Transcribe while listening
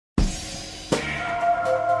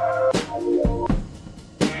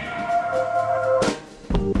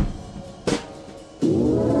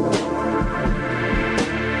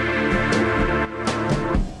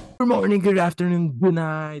morning, good afternoon, good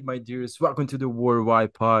night, my dears. Welcome to the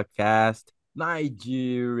Worldwide Podcast,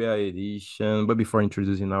 Nigeria edition. But before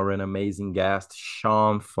introducing our amazing guest,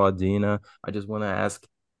 Sean Fadina, I just want to ask,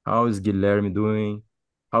 how is Guilherme doing?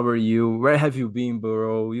 How are you? Where have you been,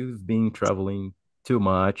 bro? You've been traveling too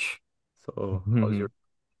much. So,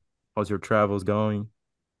 how's your travels going?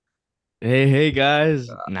 Hey guys.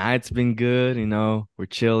 Nah, it's been good, we're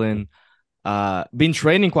chilling. Been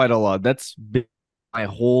training quite a lot. That's been my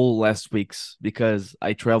whole last weeks because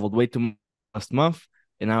I traveled way too much last month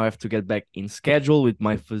and now I have to get back in schedule with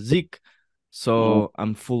my physique. Mm, So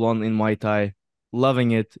I'm full on in Muay Thai,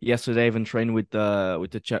 loving it. Yesterday I even trained with the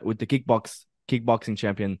kickboxing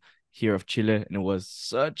champion here of Chile, and it was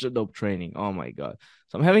such a dope training. Oh my God.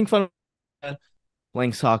 So I'm having fun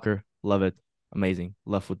playing soccer. Love it. Amazing.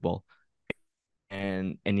 Love football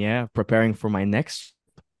and yeah, preparing for my next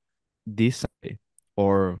this Sunday,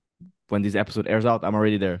 or when this episode airs out, I'm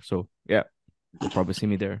already there. So yeah, you'll probably see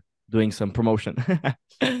me there doing some promotion.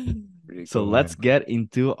 Pretty So cool, let's man. get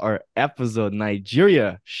into our episode.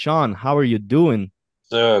 Nigeria, Sean, how are you doing?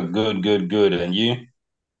 sir, good. And you?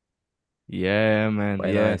 Yeah, man.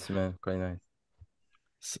 Quite Yeah. nice, man. Quite nice.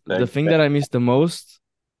 The Thank, thing thank that I miss the most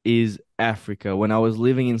is Africa. When I was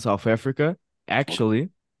living in South Africa, actually,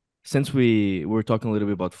 since we were talking a little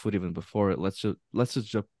bit about food even before, let's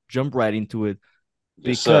just jump right into it,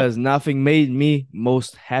 Yes, sir. because nothing made me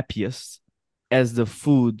most happiest as the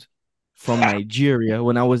food from Nigeria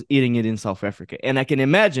when I was eating it in South Africa. And I can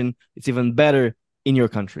imagine it's even better in your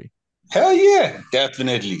country. Hell yeah,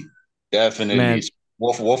 definitely. Man,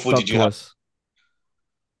 What food talk did you to have? us.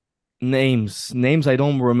 Names I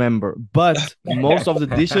don't remember, but most of the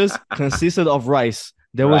dishes consisted of rice.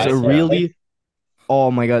 There was a Rice, right? really, oh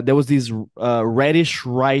my God, there was this reddish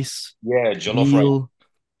rice Yeah, jollof rice. meal.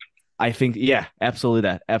 I think, yeah, absolutely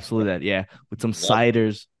that, yeah, with some That,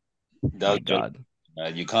 ciders. My that jollof.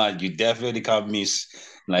 God. You definitely can't miss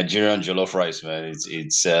Nigerian jollof rice, man.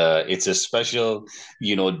 It's a special,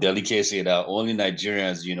 delicacy that only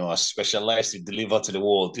Nigerians, are specialized to deliver to the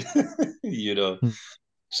world. you know.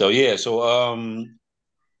 So yeah,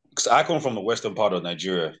 because I come from the western part of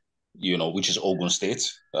Nigeria, which is Ogun State.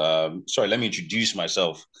 Sorry, let me introduce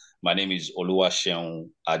myself. My name is Oluwaseun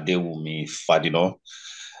Adewumi Fadina.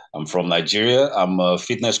 I'm from Nigeria. I'm a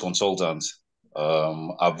fitness consultant.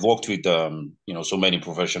 I've worked with so many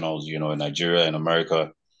professionals, in Nigeria and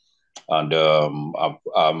America, and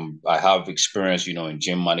I have experience, in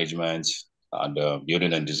gym management and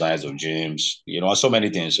building and designs of gyms, and so many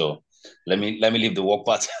things. So let me leave the work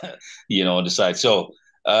part, on the side. So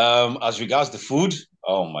as regards the food,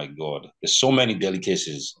 oh my God, there's so many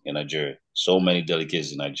delicacies in Nigeria. So many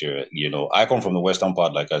delicacies in Nigeria. I come from the western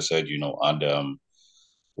part, like I said, and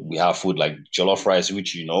we have food like jollof rice,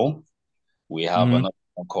 which we have Mm-hmm. another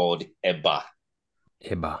one called eba.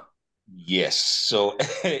 Eba. Yes. So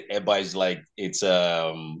eba is like it's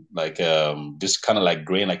this kind of like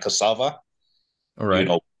grain like cassava, All you right.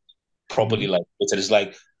 know, Mm-hmm. properly like it's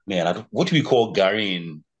like man, what do we call gari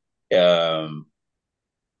in um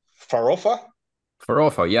farofa?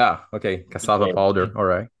 Farofa, yeah. Okay. Cassava Yeah, powder. All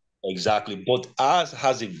right. exactly. But ours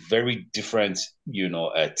has a very different,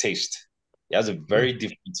 taste. It has a Mm. very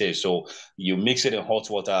different taste. So you mix it in hot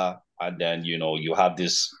water and then you have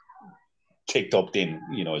this caked up thing,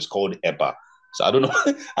 it's called eba. So I don't know,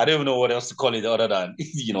 I don't even know what else to call it other than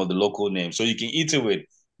the local name. So you can eat it with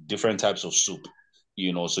different types of soup.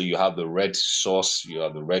 So you have the red sauce, you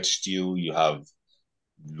have the red stew, you have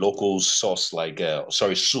local sauce like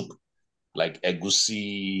sorry, soup like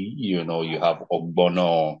egusi, you have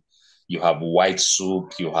ogbono, you have white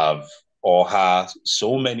soup, you have oha,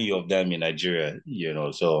 so many of them in Nigeria,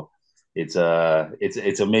 so it's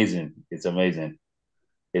amazing. It's amazing.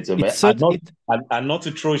 It's It's amazing. such it. And not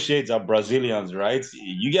to throw shades at Brazilians, right?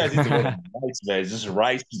 You guys eat a lot of rice, man. It's just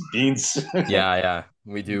rice, beans. Yeah, yeah,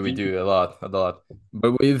 we do a lot, a lot.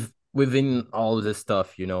 But within all the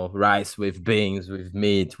stuff, rice with beans, with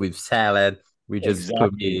meat, with salad, we just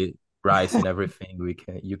put Exactly. rice in everything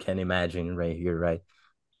you can imagine right here, right?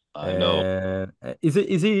 I know. And is it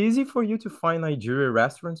easy for you to find Nigeria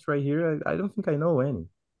restaurants right here? I don't think I know any.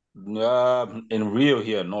 In Rio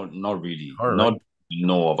here, not really. All Not right,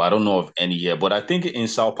 know of. I don't know of any here, but I think in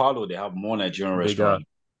Sao Paulo they have more Nigerian they got. restaurants.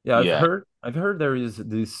 Yeah, Yeah. I've heard there is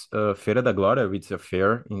this Feira da Glória, which is a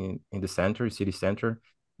fair in the center, city center,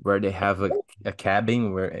 where they have a cabin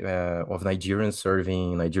of Nigerians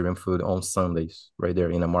serving Nigerian food on Sundays, right there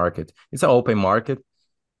in a market. It's an open market,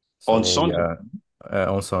 On so Sunday, yeah,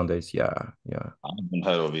 on Sundays, yeah, yeah, I haven't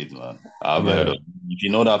heard of it, man. I haven't heard yeah, of it. If you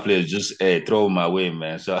know that place, just throw my way,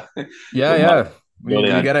 man. So yeah, but my yeah. we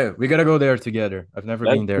Brilliant. gotta go there together. I've never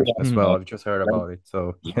Let's been do there that, as Hmm. well. man. I've just heard Let's, about it.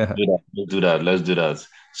 So let's yeah, do that. Let's do that. Let's do that.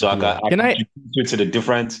 So deal. I Can can I introduce you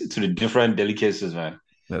to the different delicacies, man.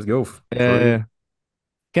 Let's go for real. uh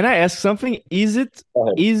can I ask something? Go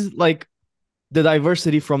ahead. Is like the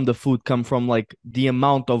diversity from the food come from like the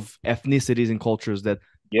amount of ethnicities and cultures that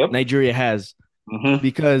Yep. Nigeria has? Mm-hmm.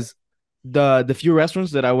 Because the few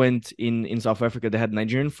restaurants that I went in South Africa that had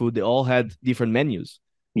Nigerian food, they all had different menus,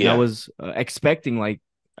 and I Yeah. was expecting like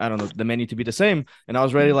I don't know the menu to be the same, and I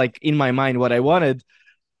was ready like in my mind what I wanted.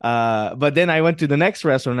 But then I went to the next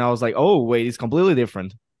restaurant and I was like, oh wait, it's completely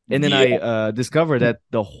different. And then I Yeah. discovered that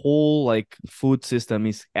the whole like food system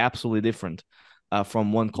is absolutely different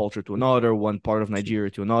from one culture to another, one part of Nigeria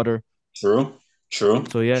to another. True. True.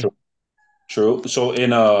 So yeah, True. True. So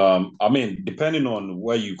I mean, depending on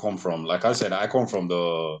where you come from, like I said, I come from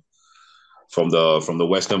the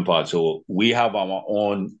western part, so we have our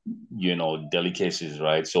own, delicacies,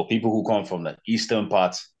 right? So people who come from the eastern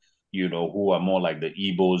part, who are more like the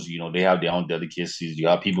Igbos, they have their own delicacies. You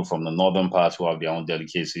have people from the northern part who have their own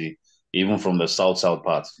delicacy, even from the south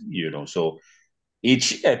part, So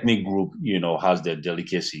each ethnic group, has their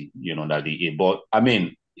delicacy, that they eat. But I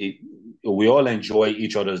mean, we all enjoy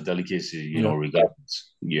each other's delicacy, Yeah.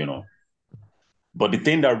 regardless. But the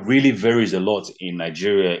thing that really varies a lot in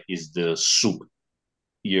Nigeria is the soup.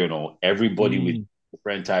 Everybody with mm,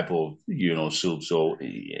 different type of soup. So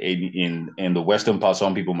in the western part,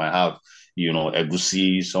 some people might have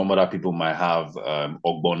egusi. Some other people might have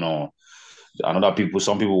ogbono.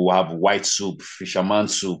 Some people will have white soup, fisherman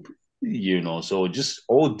soup. So just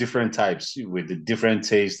all different types with the different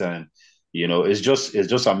taste, and it's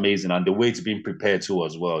just amazing, and the way it's being prepared too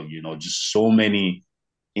as well. Just so many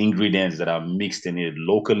ingredients that are mixed in it,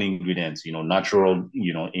 local ingredients, natural,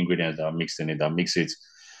 ingredients that are mixed in it, that makes it,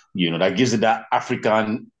 that gives it that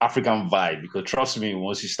African vibe. Because trust me,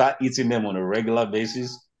 once you start eating them on a regular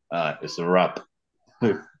basis, it's a wrap.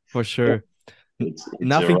 for sure. It's a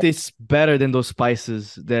Nothing wrap. tastes better than those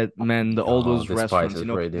spices that man all Oh, those the restaurants, spices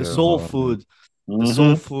right the there soul alone, man. food,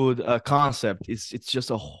 Mm-hmm. concept. It's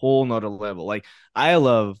just a whole nother level. Like I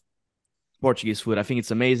love Portuguese food. I think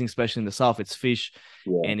it's amazing, especially in the south. It's fish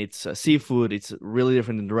Yeah. and it's seafood. It's really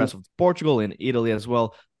different than the rest of Portugal and Italy as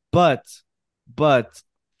well. But but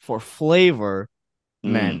for flavor,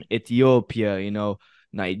 Mm. man, Ethiopia,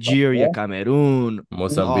 Nigeria, Yeah. Cameroon,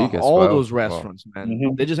 Mozambique as all well. those Wow. restaurants, man.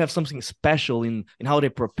 Mm-hmm. They just have something special in how they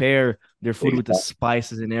prepare their food with the Exactly.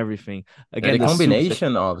 spices and everything. And Again, the the soups that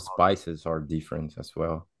combination of spices are different as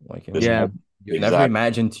well. Like yeah, you've never Exactly.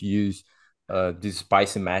 imagined to use this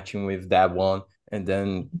spicy matching with that one, and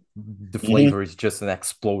then the Mm-hmm. flavor is just an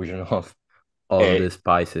explosion of the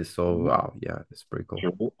spices. So wow, yeah, it's pretty cool.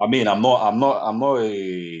 True. I mean, I'm not.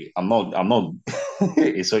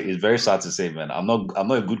 It's very sad to say, man. I'm not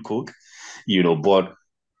a good cook, but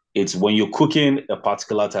it's when you're cooking a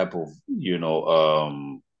particular type of,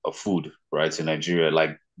 a food, right, in Nigeria,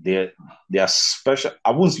 like there are special.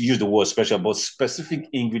 I wouldn't use the word special, but specific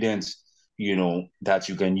ingredients, that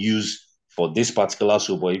you can use for this particular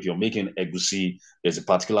soup. Or if you're making egusi, there's a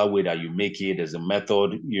particular way that you make it. There's a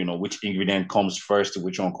method, which ingredient comes first,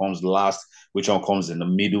 which one comes last, which one comes in the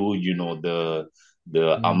middle.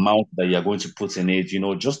 The mm, amount that you're going to put in it.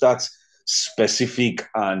 Just that specific,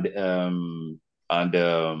 and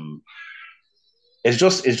it's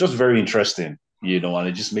just very interesting, and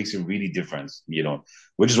it just makes it really different,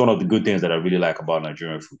 which is one of the good things that I really like about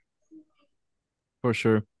Nigerian food. for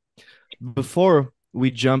sure. Before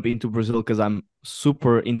we jump into Brazil, because I'm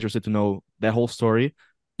super interested to know that whole story. And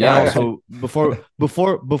Yeah, Okay. also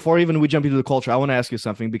before even we jump into the culture, I want to ask you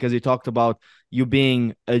something because you talked about you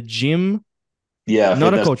being a gym, Yeah,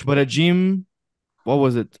 not a fitness coach, but a gym. What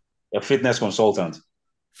was it? a fitness consultant.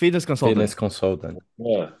 Fitness consultant. fitness consultant.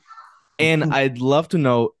 Yeah. And I'd love to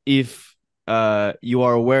know if you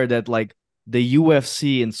are aware that like the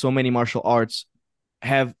UFC and so many martial arts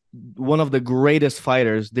have one of the greatest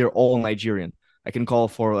fighters. They're all Nigerian. I can call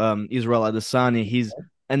for Israel Adesanya. He's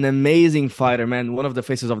an amazing fighter, man. One of the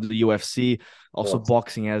faces of the UFC. Also Yeah.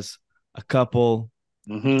 boxing as a couple.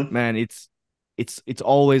 Mm-hmm. Man, it's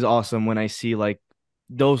always awesome when I see like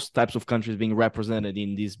those types of countries being represented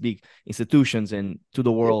in these big institutions and to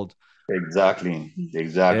the world. Exactly.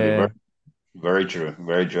 Exactly. Very, Yeah, very true.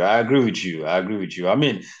 Very true. I agree with you. I agree with you. I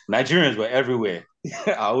mean, Nigerians were everywhere.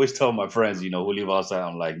 I always tell my friends, who live outside,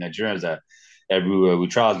 I'm like, Nigerians are everywhere. We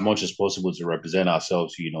try as much as possible to represent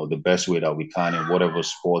ourselves, the best way that we can in whatever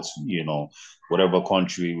sports, whatever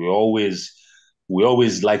country. We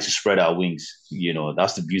always like to spread our wings.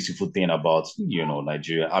 That's the beautiful thing about,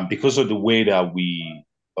 Nigeria. And because of the way that we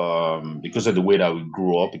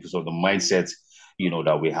grew up, because of the mindset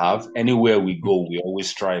that we have. Anywhere we go, we always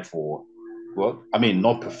strive for, well, I mean,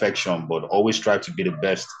 not perfection, but always strive to be the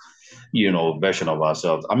best, version of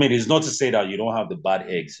ourselves. I mean, it's not to say that you don't have the bad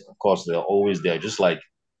eggs. Of course, they're always there, just like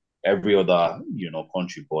every other,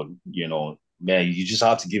 country. But, man, you just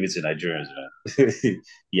have to give it to Nigerians, man.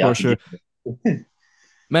 You For have to give sure.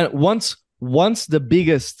 Man, once the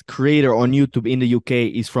biggest creator on YouTube in the UK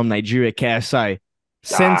is from Nigeria, KSI, ah,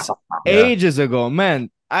 since Yeah. ages ago, man,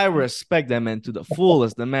 I respect that man to the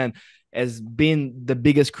fullest. The man has been the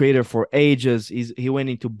biggest creator for ages. He went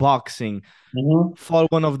into boxing, mhm,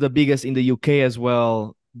 fought one of the biggest in the UK as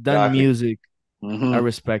well, done exactly. music. I Hmm.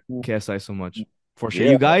 respect KSI so much. For sure.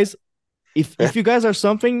 Yeah. You guys, if you guys are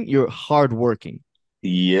something, you're hardworking.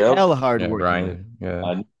 Yep. Hella Yeah, hardworking, man. grind. Yeah.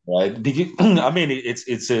 And right. I mean,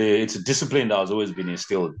 it's a discipline that has always been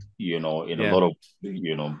instilled, in a Yeah. lot of,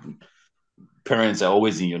 parents are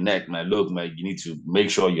always in your neck, man. Look, man, you need to make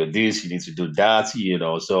sure you're this, you need to do that.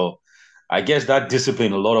 So I guess that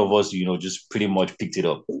discipline, a lot of us, just pretty much picked it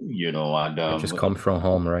up, and It just comes from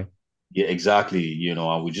home, right? yeah, exactly,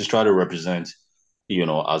 and we just try to represent,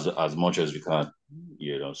 as much as we can,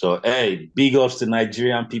 So hey, big ups to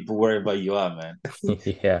Nigerian people wherever you are, man.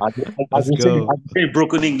 Yeah. As Let's go. we say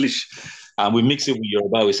broken English, and we mix it with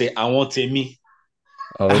Yoruba. We say, "I want me."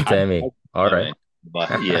 Oh, tell me. All Yeah, right. man.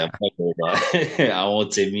 But yeah, I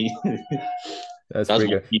want me. That's That's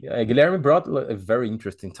pretty my good. Yeah, Guilherme brought a very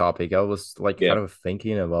interesting topic. I was like yeah, kind of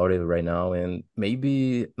thinking about it right now, and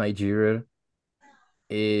maybe Nigeria,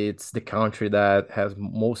 it's the country that has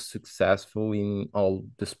most successful in all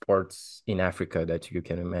the sports in Africa that you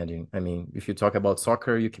can imagine. I mean, if you talk about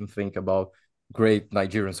soccer, you can think about great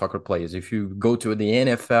Nigerian soccer players. If you go to the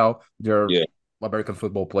NFL, there are yeah. American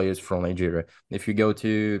football players from Nigeria. If you go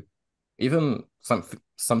to even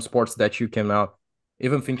some sports that you cannot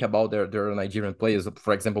even think about, there are Nigerian players.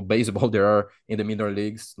 For example, baseball, there are in the minor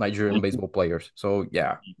leagues Nigerian Mhm. baseball players. So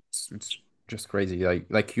yeah, it's just crazy.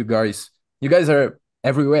 Like you guys are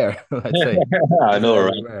everywhere. Let's say I guys are know, right?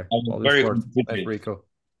 everywhere. I'm All the very sports. That's competitive. pretty cool.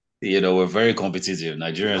 We're very competitive.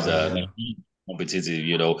 Nigerians Oh are yeah.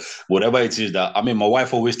 competitive. Whatever it is that I mean, my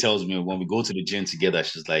wife always tells me when we go to the gym together,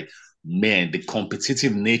 she's like, "Man, the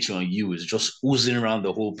competitive nature on you is just oozing around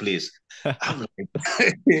the whole place." I'm like,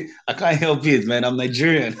 I can't help it, man. I'm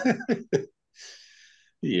Nigerian.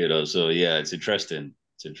 So yeah, it's interesting.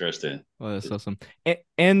 It's interesting. Oh, that's awesome.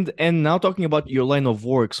 And now talking about your line of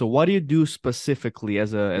work. So what do you do specifically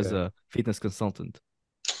as a Yeah. fitness consultant?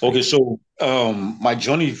 Okay, so my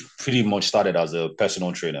journey pretty much started as a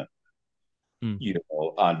personal trainer, Mm.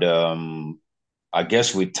 and I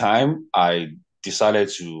guess with time I decided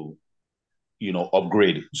to,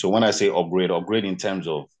 upgrade. So when I say upgrade in terms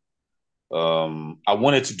of I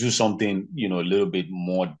wanted to do something, a little bit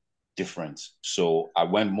more different. So I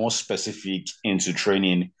went more specific into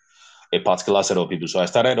training a particular set of people. So I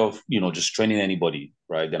started off, just training anybody,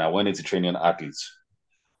 right? Then I went into training athletes.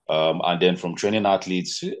 And then from training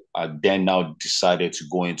athletes, I then now decided to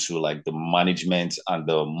go into like the management and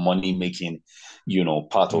the money making,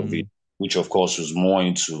 part of it, Mm. which of course was more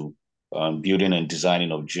into building and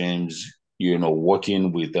designing of gyms,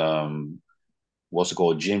 working with what's it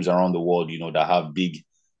called, gyms around the world, that have big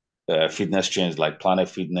fitness chains like Planet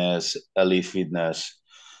Fitness, LA Fitness,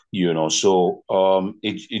 So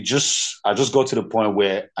it just I just got to the point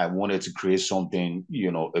where I wanted to create something,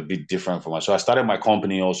 a bit different for myself. So I started my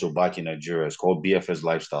company also back in Nigeria. It's called BFS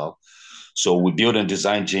Lifestyle. So we build and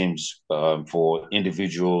design gyms for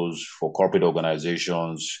individuals, for corporate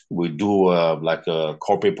organizations. We do like a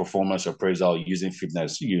corporate performance appraisal using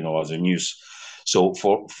fitness, as a news. So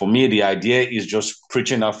for me, the idea is just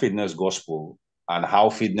preaching that fitness gospel and how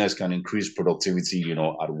fitness can increase productivity,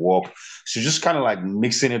 at work. So just kind of like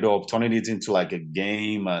mixing it up, turning it into like a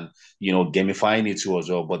game and, gamifying it too as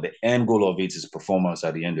well. But the end goal of it is performance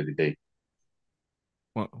at the end of the day.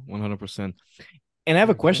 100%. And I have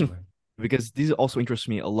a Yeah, question man. because this also interests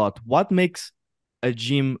me a lot. What makes a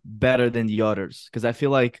gym better than the others? Because I feel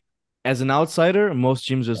like as an outsider, most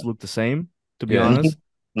gyms just look the same, to be Yeah. honest. So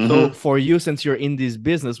Mm-hmm. for you, since you're in this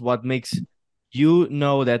business, what makes you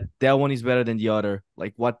know that that one is better than the other?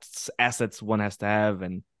 Like what assets one has to have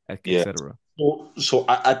and Yeah. etc. So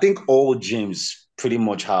I think all gyms pretty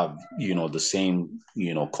much have, the same,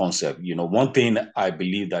 concept. One thing I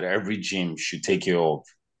believe that every gym should take care of,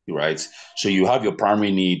 right? So you have your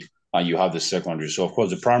primary need and you have the secondary. So of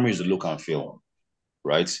course the primary is the look and feel,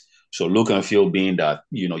 right? So look and feel being that,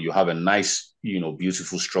 you have a nice,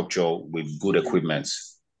 beautiful structure with good equipment,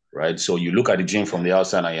 right? So you look at the gym from the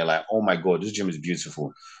outside and you're like, oh my God, this gym is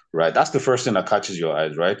beautiful, right? That's the first thing that catches your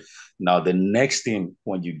eyes, right? Now, the next thing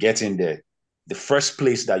when you get in there, the first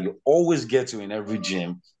place that you always get to in every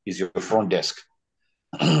gym is your front desk.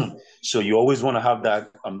 So you always want to have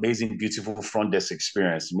that amazing, beautiful front desk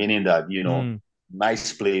experience, meaning that, Mm,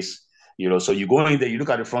 nice place, so you go in there, you look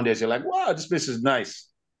at the front desk, you're like, wow, this place is nice.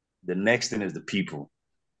 The next thing is the people,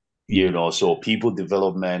 so people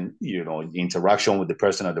development, interaction with the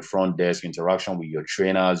person at the front desk, interaction with your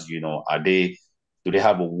trainers, do they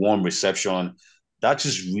have a warm reception? That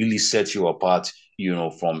just really sets you apart,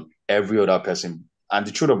 from every other person. And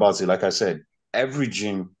the truth about it, like I said, every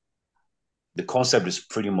gym, the concept is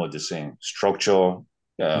pretty much the same. Structure,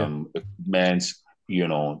 Yeah. equipment,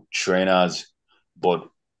 trainers, but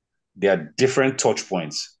there are different touch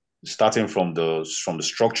points, starting from the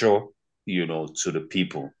structure, to the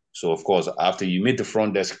people. So of course, after you meet the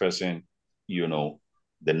front desk person,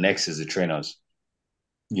 the next is the trainers.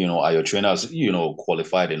 Are your trainers,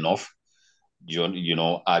 qualified enough?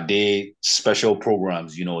 Are they special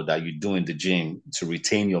programs, that you do in the gym to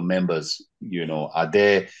retain your members? Are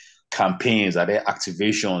there campaigns, are there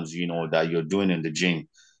activations, that you're doing in the gym,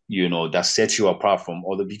 that sets you apart from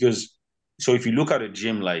other? Because so if you look at a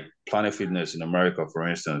gym like Planet Fitness in America, for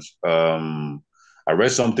instance, I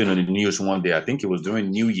read something on the news one day. I think it was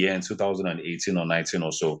during New Year in 2018 or 19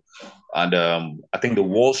 or so. And I think the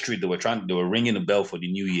Wall Street, they were ringing the bell for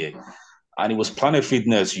the new year, and it was Planet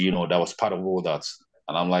Fitness, that was part of all that.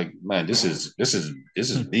 And I'm like, man, this is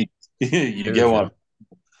big. You get Huge, one.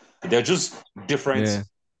 yeah. They're just different, yeah.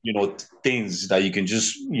 things that you can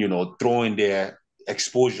just, throw in there.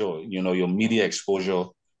 Exposure, your media exposure,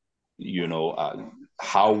 you know, uh,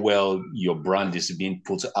 how well your brand is being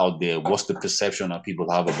put out there. What's the perception that people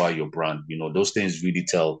have about your brand? Those things really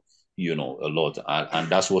tell, a lot. And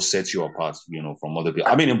that's what sets you apart, from other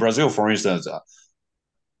people. I mean, in Brazil, for instance,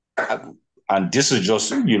 and this is just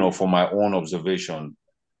from my own observation.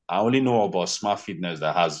 I only know about Smart Fitness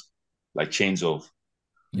that has like chains of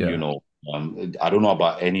you Yeah. know I don't know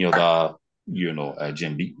about any other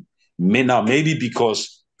gym. Maybe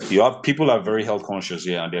because you have people are very health conscious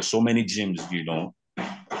here, and there's so many gyms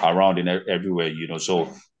around in everywhere,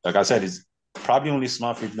 so like I said, it's probably only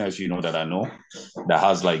Smart Fitness that I know that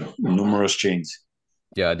has like numerous chains.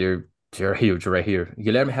 Yeah, they're huge right here.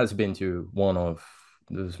 Guilherme has been to one of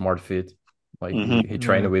the Smart Fit. Like he Mm-hmm.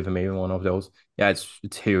 trained Yeah. with me in one of those. Yeah,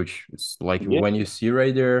 it's huge. It's like Yeah, when you see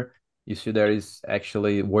right there, you see that is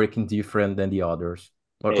actually working different than the others.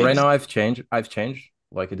 But right now exactly. I've changed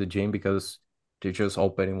like the gym because they're just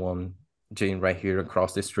opening one gym right here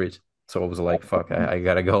across the street. So I was like, fuck, I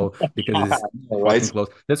gotta go because it's fucking Right. close.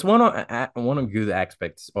 That's one of good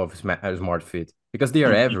aspects of Smart Fit because they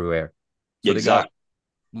are Mhm. everywhere. So they got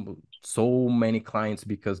Exactly. so many clients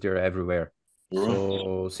because they're everywhere.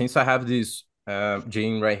 So since I have this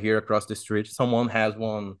gym right here across the street, someone has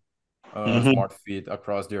one Mm-hmm. smart fit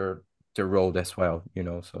across their road as well,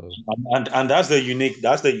 So And that's the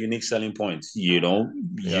unique selling point. You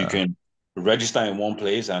yeah, can register in one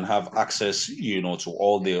place and have access, to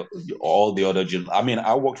all the other gyms. I mean,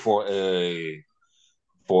 I worked for a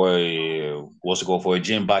what's it called, for a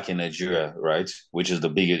gym back in Nigeria, right? Which is the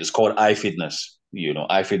biggest. It's called iFitness.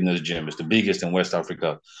 iFitness gym is the biggest in West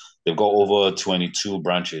Africa. They've got over 22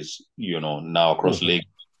 branches. Now across oh, Lagos.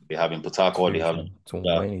 They have in Port it's Harcourt. They huge, have man.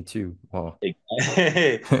 22. Wow.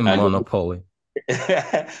 and Monopoly.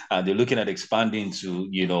 and they're looking at expanding to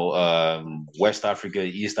West Africa,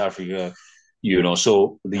 East Africa.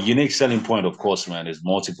 So the unique selling point, of course, man, is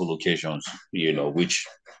multiple locations. Which,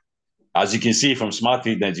 as you can see from Smart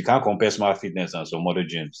Fitness, you can't compare Smart Fitness and some other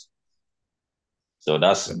gyms. So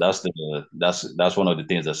Yeah, that's one of the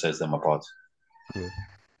things that sets them apart. true.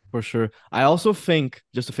 For sure. I also think,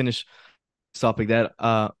 just to finish this topic, that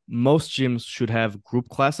most gyms should have group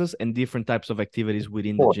classes and different types of activities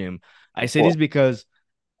within the Cool. gym. I say Cool. this because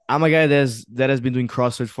I'm a guy that has been doing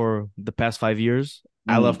CrossFit for the past 5 years.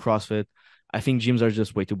 I love Mm. CrossFit. I think gyms are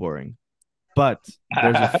just way too boring. But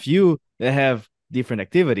there's a few that have different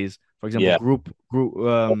activities. For example, Yeah, group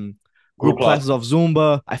group class. classes of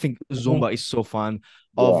Zumba. I think Mhm. Zumba is so fun.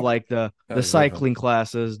 Of Yeah. like the That's very fun. cycling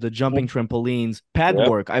classes, the jumping Mhm. trampolines, pad Yeah.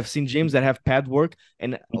 work. I've seen gyms that have pad work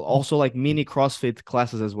and also like mini CrossFit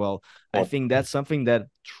classes as well. I think that's something that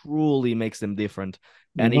truly makes them different.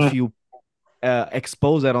 And if Mhm. you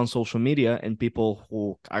expose that on social media and people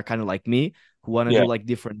who are kind of like me who want to Yeah, do like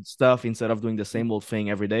different stuff instead of doing the same old thing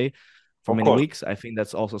every day for of many course. weeks, I think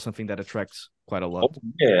that's also something that attracts quite a lot.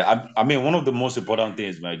 Yeah, I mean, one of the most important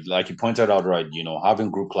things, man, like you pointed out, right?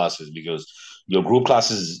 Having group classes, because your group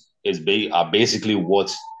classes are basically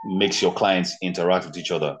what makes your clients interact with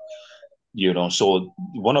each other. So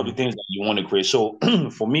one of the True. things that you want to create. So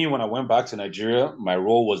for me, when I went back to Nigeria, my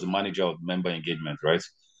role was the manager of member engagement, right?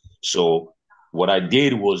 So what I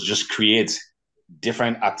did was just create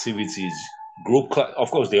different activities.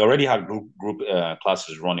 Of course, they already had group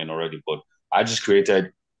classes running already, but I just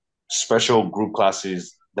created special group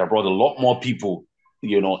classes that brought a lot more people,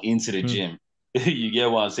 into the Hmm. gym. You get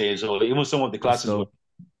what I'm saying? So even some of the That's classes were, dope.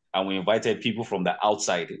 and we invited people from the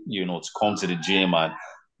outside, to come to the gym, and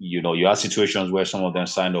you had situations where some of them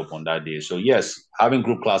signed up on that day. So yes, having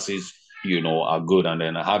group classes, are good, and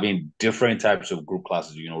then having different types of group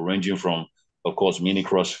classes, ranging from, of course, mini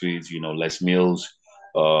CrossFit, Les Mills,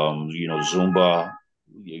 Zumba,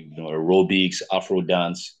 aerobics, Afro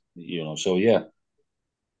dance, So yeah,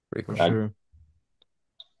 Pretty For cool. I, sure.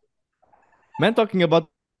 Man, talking about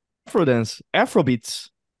Afro dance, Afro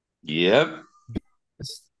beats, yeah,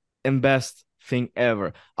 best and best thing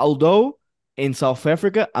ever. Although in South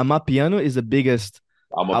Africa, Amapiano is the biggest,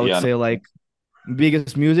 I'm a I would piano. say, like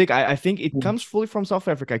biggest music. I think it comes fully from South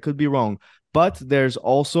Africa. I could be wrong, but there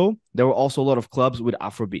were also a lot of clubs with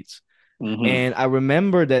Afro beats. Mm-hmm. And I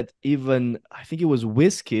remember that even I think it was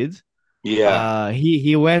Wizkid. Yeah,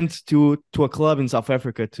 He went to a club in South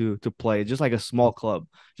Africa to play, just like a small club,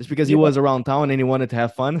 just because he yeah. was around town and he wanted to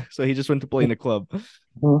have fun, so he just went to play in the club.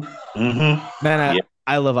 Mm-hmm. Man, Yeah,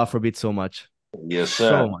 I love Afrobeat so much, yes, sir.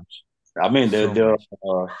 so much, I mean, so much.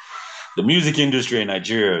 the music industry in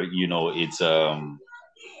Nigeria,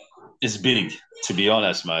 it's big. To be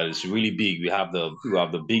honest, man, it's really big. We have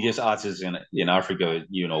the biggest artists in Africa,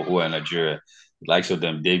 who are in Nigeria, likes of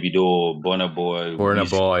them, Davido, Burna Boy, Burna Wiz,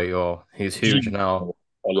 Boy, oh, he's huge now.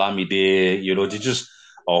 Olamide, there's just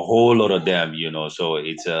a whole lot of them, So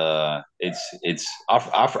it's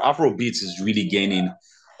Afro beats is really gaining,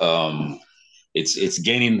 um, it's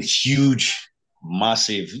gaining huge,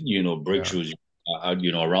 massive, Yeah. breakthroughs,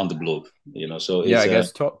 around the globe, So Yeah, it's I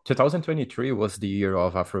guess 2023 was the year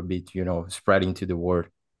of Afrobeat, spreading to the world.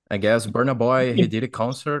 I guess Burna Boy, he did a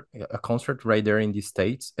concert right there in the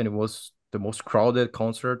States, and it was the most crowded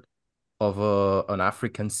concert of an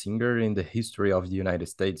African singer in the history of the United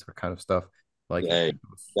States, or kind of stuff. Like it yeah,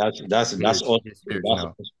 was that's huge. all He's huge that's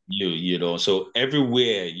now. you. So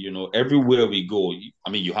everywhere we go, I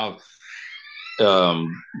mean, you have um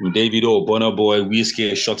Davido, Burna Boy,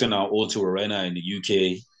 Whiskey shutting our O2 Arena in the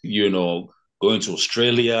UK, going to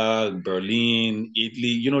Australia, Berlin,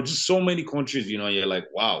 Italy, just so many countries, you're like,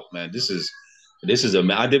 wow, man, this is a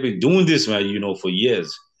man. They've been doing this, man, for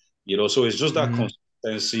years. So it's just that Hmm.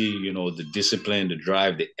 consistency, the discipline, the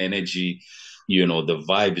drive, the energy, the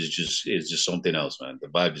vibe is just something else, man. The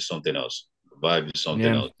vibe is something else. The vibe is something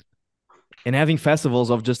Yeah, else. and having festivals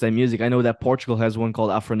of just that music. I know that Portugal has one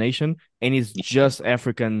called Afro Nation, and it's just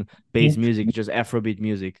African based music, just Afrobeat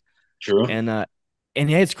music. True. And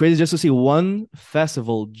yeah, it's crazy just to see one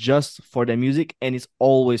festival just for the music, and it's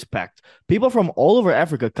always packed. People from all over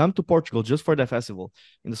Africa come to Portugal just for that festival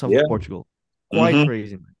in the south Yeah. of Portugal. Quite Mm-hmm.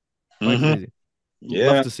 crazy, man. Quite Mm-hmm. crazy.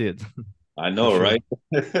 Love Yeah. to see it I for know, sure. right?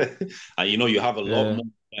 And you have a lot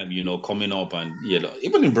Yeah. more coming up, and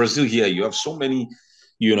even in Brazil here, you have so many,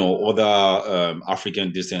 other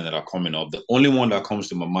African disciplines that are coming up. The only one that comes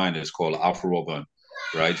to my mind is called Afro Urban,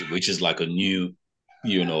 right? Which is like a new,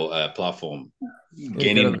 platform Yeah,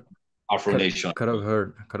 gaining Afro Nation. could have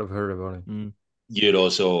heard about it. Mm.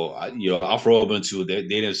 So Afro Urban too.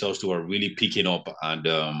 They themselves too are really picking up, and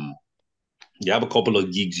they have a couple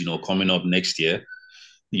of gigs, coming up next year,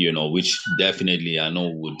 which definitely I know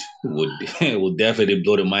would would definitely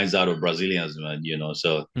blow the minds out of Brazilians, man.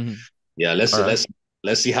 So Mhm. yeah, let's All right,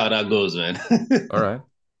 let's see how that goes, man. all right,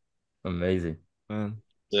 amazing. Man.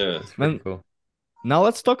 Yeah. That's pretty Man, cool. now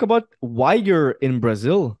let's talk about why you're in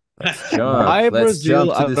Brazil. Why Let's Brazil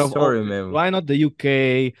jump to out the of all story, countries? man. Why not the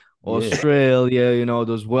UK, Yeah. Australia,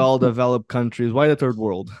 those well-developed countries? Why the third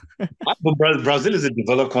world? But Brazil is a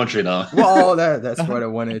developed country now. Well, that's what I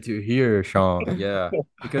wanted to hear, Sean. Yeah,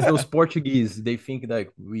 because those Portuguese, they think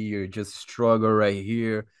like we just struggle right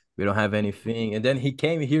here. We don't have anything, and then he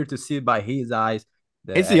came here to see by his eyes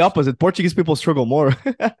that It's the actually, opposite. Portuguese people struggle more.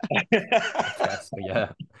 I guess so. Yeah,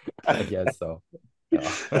 I guess so.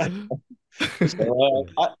 Yeah. So,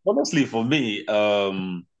 honestly, for me,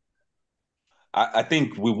 I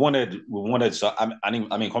think we wanted. So I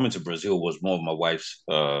mean, coming to Brazil was more of my wife's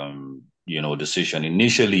decision.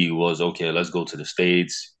 Initially, it was okay. Let's go to the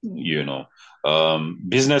States.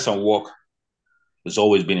 Business and work has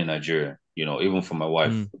always been in Nigeria. Even for my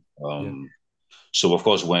wife. Mm, yeah. Um, so of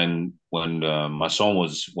course, when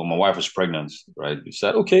my wife was pregnant, right? We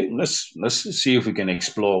said, okay, let's see if we can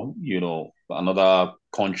explore, another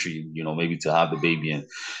country, maybe to have the baby in.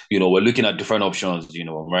 We're looking at different options.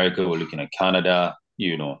 America, we're looking at Canada,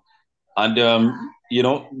 and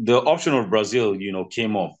the option of Brazil,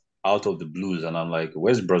 came up. out of the blues, and I'm like,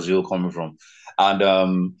 where's Brazil coming from?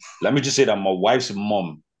 And let me just say that my wife's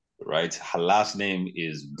mom, right? Her last name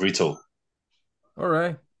is Brito. All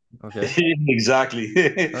right. Okay. Exactly.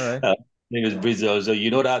 All right. Name is Brazil. So you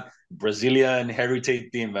know that Brazilian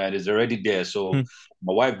heritage thing, man, is already there. So Hmm.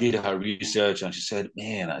 my wife did her research and she said,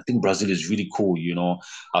 man, I think Brazil is really cool,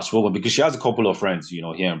 I've spoken because she has a couple of friends, here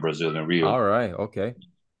in Brazil, in Rio. All right. Okay.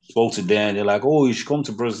 Spoke to them. They're like, oh, you should come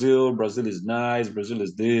to Brazil. Brazil is nice. Brazil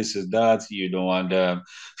is this, is that. And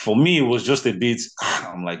for me, it was just a bit,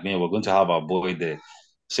 I'm like, man, we're going to have our boy there.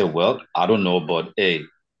 So, well, I don't know, but hey,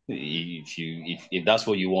 if that's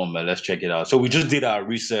what you want, man, let's check it out. So we just did our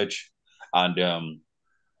research and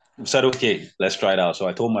we said, okay, let's try it out. So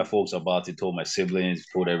I told my folks about it, told my siblings,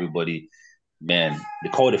 told everybody, man, they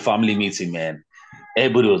called a family meeting, man.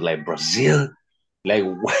 Everybody was like, Brazil? Like,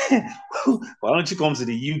 why don't you come to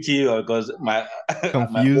the UK? Or because my older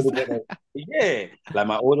Confused. brother, yeah, like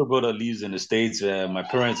my older brother lives in the States. My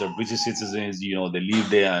parents are British citizens. They live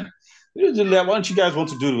there, and like, what don't you guys want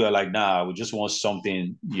to do? We're like, nah, we just want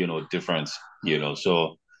something, different.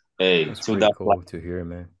 So hey, That's so pretty that's why cool to hear,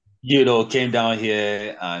 man. came down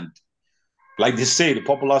here, and like they say, the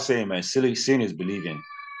popular saying, man, silly seeing is believing.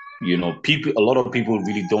 A lot of people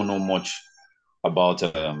really don't know much about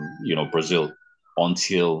Brazil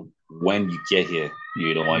until when you get here, and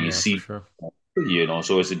you Yeah, for see, sure.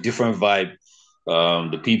 so it's a different vibe.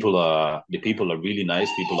 The people are really nice.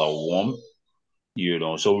 People are warm,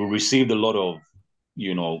 So we received a lot of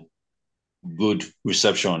you know good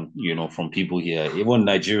reception, from people here, even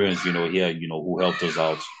Nigerians, here, who helped us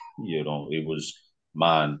out. It was,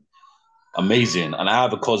 man, amazing. And I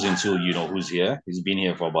have a cousin too, who's here. He's been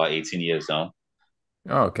here for about 18 years now.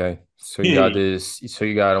 Oh, okay. So you got this. So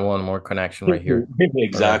you got one more connection right here. All right.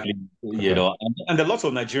 Exactly. Okay. And there are lots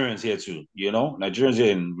of Nigerians here too, Nigerians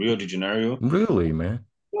here in Rio de Janeiro. Really, man.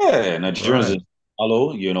 Yeah, All Nigerians right. in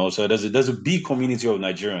Hello, so there's a big community of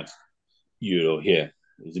Nigerians, here.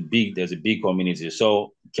 There's a big community.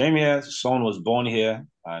 So came here, son was born here,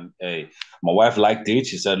 and hey, my wife liked it.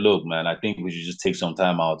 She said, look, man, I think we should just take some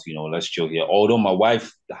time out, let's chill here. Although my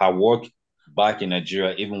wife, her work back in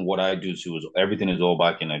Nigeria, even what I do too, is everything is all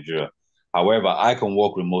back in Nigeria. However, I can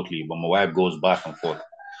work remotely, but my wife goes back and forth.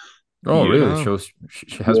 Oh, You really? Oh,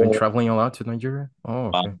 She has been know, traveling a lot to Nigeria. Oh,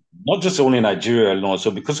 okay. not just only Nigeria alone. So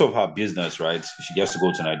because of her business, right, she gets to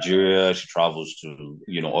go to Nigeria. She travels to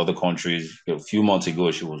other countries. A few months ago,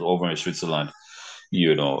 she was over in Switzerland.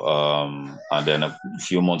 And then a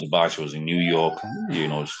few months back, she was in New York.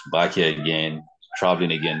 She's back here again,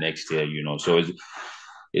 traveling again next year. So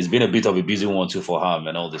it's been a bit of a busy one too for her,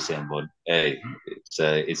 and all the same. But hey,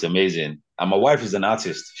 it's amazing. And my wife is an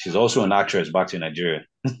artist. She's also an actress back to Nigeria.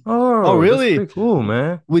 oh, Oh, that's really? pretty cool,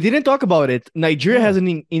 man. We didn't talk about it. Nigeria Yeah. has an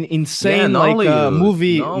Yeah, insane like Nollywood.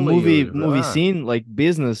 movie Nollywood. movie Right. scene like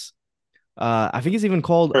business. I think it's even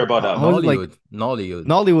called Sorry about that, how man. is it like Nollywood. Nollywood.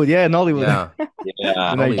 Nollywood? Yeah, Nollywood. Yeah. Yeah, The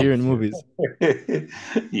Nollywood Nigerian here. movies.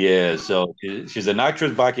 yeah. So she's an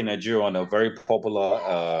actress back in Nigeria on a very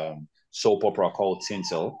popular soap opera called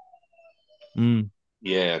Tinsel. Mm.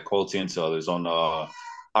 Yeah, called Tinsel is on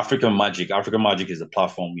African Magic. African Magic is the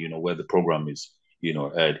platform, where the program is,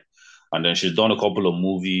 aired. And then she's done a couple of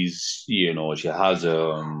movies. She has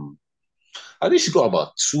I think she's got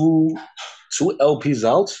about two LPs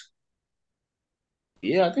out.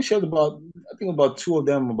 Yeah, I think she has about two of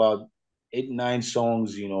them, about 8, 9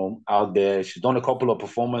 songs, out there. She's done a couple of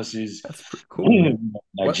performances That's pretty cool, man. in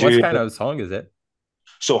What Nigeria. kind of song is it?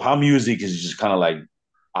 So her music is just kind of like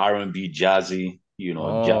R&B, jazzy, jazz.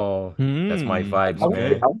 Oh, that's my Hmm. I vibes, would say, Okay.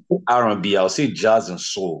 man. I would say R&B. I'll say jazz and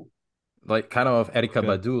soul, Like kind of Erika Okay.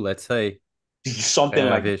 Badu, let's say. something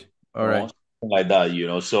Kind like of it. All right. something like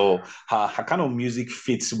that. So her kind of music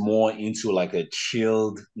fits more into like a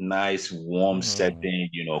chilled, nice, warm Oh, setting,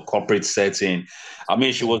 corporate setting. I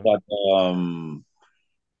pretty mean, cool, man.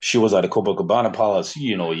 she was at the Copacabana Palace.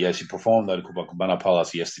 Yeah, she performed at the Copacabana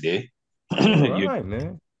Palace yesterday. All You right,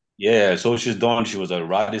 man. Yeah, so she's done. She was at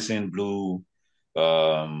Radisson Blue,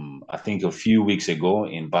 I think a few weeks ago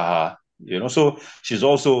in Baja. So she's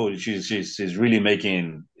really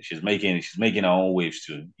making her own waves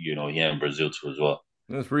too. Here in Brazil too as well.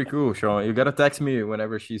 That's pretty cool, Sean. You gotta text me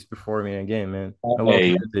whenever she's performing again, man. I love Hey,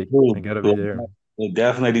 music. I we'll, gotta be we'll, there. we'll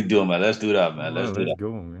definitely do, man. Let's do that, man. Let's Well, do let's that.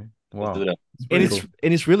 go, man. Let's do Wow. that. It's And pretty it's cool.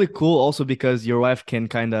 and it's really cool also because your wife can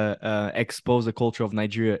kind of expose the culture of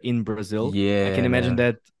Nigeria in Brazil. I can Yeah, imagine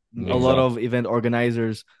man. that a lot Yeah. Exactly. of event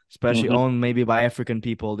organizers, especially Mhm. owned maybe by African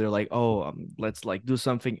people, they're like, "Oh, let's like do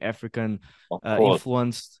something African Of course.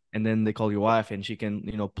 influenced," and then they call your wife and she can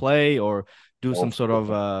play or do some Of sort of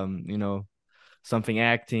course. something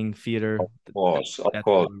acting, theater. Course, of That's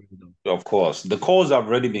course, what we do. of course. The calls have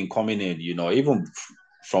already been coming in, even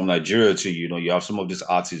from Nigeria to, you have some of these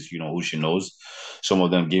artists, who she knows, some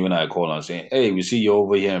of them giving her a call and saying, hey, we see you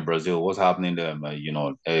over here in Brazil. What's happening there, man?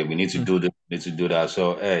 Hey, we need to do this, need to do that.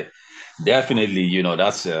 So, hey, definitely,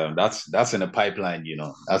 that's in the pipeline,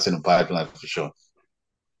 that's in the pipeline for sure.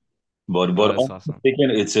 But Oh, that's honestly awesome. speaking,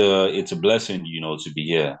 it's a blessing, to be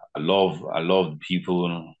here. I love the people,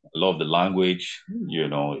 I love the language.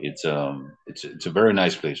 It's a very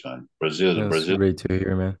nice place, man. Brazil, That's Brazil, great to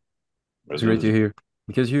hear, man. It's Brazil great to is hear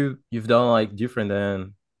because you've done like different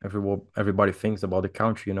than everybody thinks about the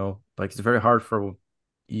country, Like it's very hard for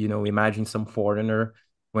imagine some foreigner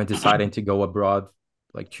when deciding to go abroad,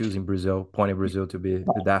 like choosing Brazil, pointing Brazil to be the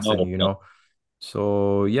no, destiny.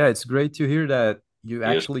 So yeah, it's great to hear that you yes.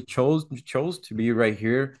 actually chose to be right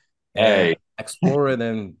here and Hey, explore it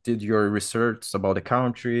and did your research about the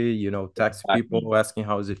country, text exactly, people asking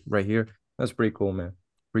how is it right here. That's pretty cool, man.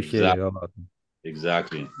 Appreciate it exactly, a lot.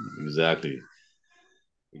 exactly, exactly,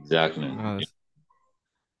 exactly. Oh,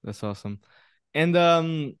 that's awesome. And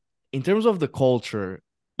in terms of the culture,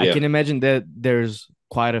 I Yeah. can imagine that there's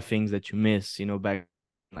quite a things that you miss, back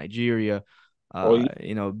in Nigeria, Oh,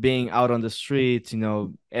 yeah. being out on the streets,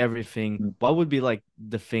 everything. What would be like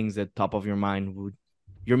the things that top of your mind would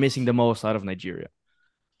you're missing the most out of Nigeria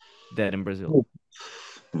that in Brazil?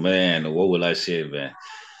 Man, what will I say, man?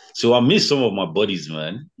 So I miss some of my buddies,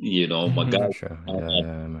 man. My guys. Sure. Yeah,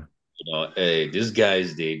 yeah, man. Hey, these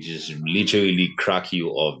guys, they just literally crack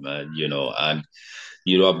you up, man, and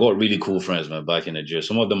I've got really cool friends, man, back in Nigeria.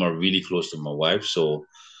 Some of them are really close to my wife, so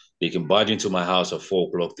they can barge into my house at 4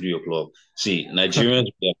 o'clock, 3 o'clock. See,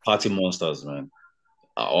 Nigerians, they're party monsters, man.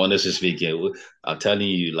 Honestly speaking, I'm telling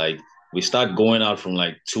you, like, we start going out from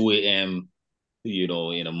like 2 a.m.,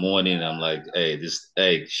 in the morning. I'm like, hey,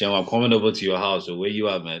 Shem, I'm coming over to your house. So where you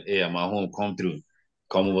at, man? Hey, I'm at home. Come through.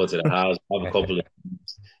 Come over to the house, have a couple of,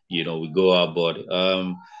 we go out. But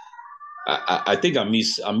I think I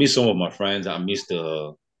miss some of my friends. I miss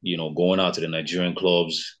the going out to the Nigerian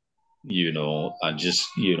clubs, and just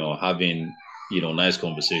having nice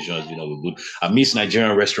conversations. With good. I miss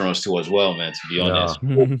Nigerian restaurants too as well, man. To be honest,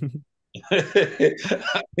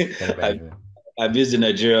 Yeah, can I imagine. I miss the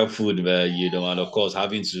Nigerian food, man. And of course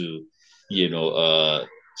having to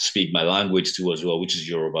speak my language too as well, which is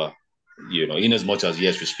Yoruba. In as much as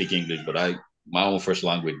yes, we speak English, but my own first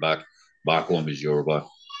language back home is Yoruba.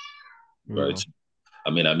 Right. Bro. I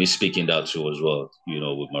mean, I miss speaking that too as well,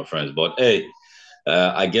 with my friends. But hey,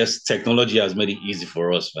 I guess technology has made it easy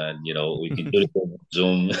for us, man. We can do it on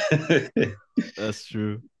Zoom. That's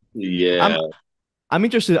true. I'm Yeah. I'm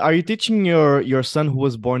interested. Are you teaching your son who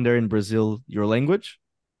was born there in Brazil your language?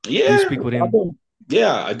 Do you Yeah. speak with him?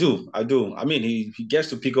 Yeah, I do. I do. I mean, he gets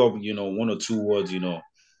to pick up, one or two words,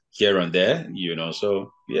 here and there,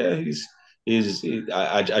 So yeah,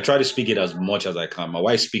 I try to speak it as much as I can. My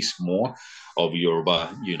wife speaks more of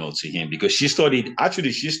Yoruba, to him because she studied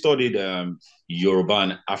Yoruba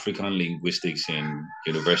and African linguistics in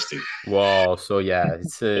university. Wow, so yeah,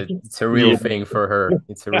 it's a real Yeah, thing for her.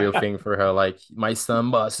 It's a real thing for her. Like my son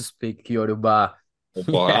must speak Yoruba.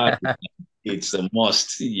 for her, Yeah, it's a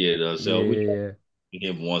must, So we yeah.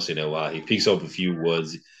 him once in a while. He picks up a few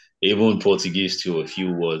words, even Portuguese too, a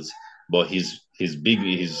few words. But he's big.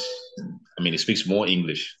 I mean, he speaks more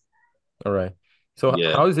English. All right. So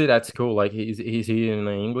Yeah, how is it at school? Like, is he in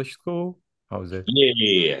an English school? How is it?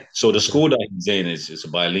 yeah. So the Okay. school that he's in is a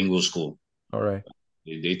bilingual school. All right.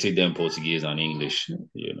 They take them Portuguese and English.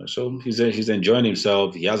 So he's enjoying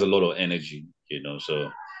himself. He has a lot of energy. So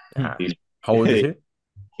Ah, he's how old is he?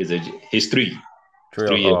 he's a, he's three, Three.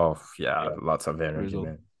 3 years. Oh, yeah, Yeah. lots of energy, Result.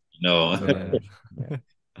 man. No. Lots of Yeah. energy. Yeah.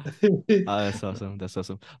 That's awesome. That's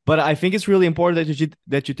awesome. But I think it's really important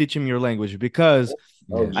that you teach him your language because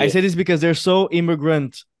Oh Yeah. I yeah. say this because they're so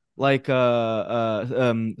immigrant, like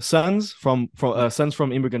sons from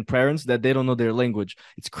immigrant parents that they don't know their language.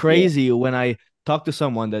 It's Yeah. crazy when I talk to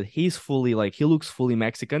someone that he's fully like he looks fully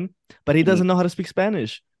Mexican, but he Mhm. doesn't know how to speak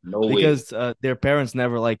Spanish No way. because their parents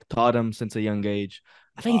never like taught him since a young age.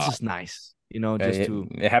 I think it's Wow. just nice, Yeah, just it, to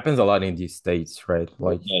it happens a lot in these states, right?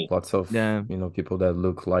 Like Okay. lots of, yeah. people that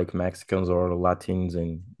look like Mexicans or Latins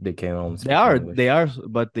and they can't only They speak are, English. they are,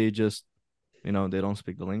 but they just they don't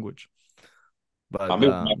speak the language. I But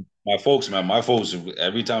mean, my folks, man, my folks,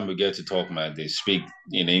 every time we get to talk, man, they speak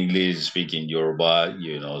in English, speak in Yoruba,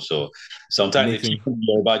 So sometimes they teach mixing you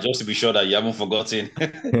Yoruba just to be sure that you haven't forgotten,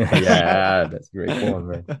 Yeah, that's a great point,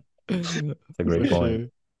 man. It's a great for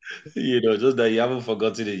point. sure. just that you haven't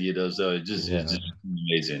forgotten it, So it's just Yeah.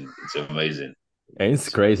 amazing. It's amazing. And it's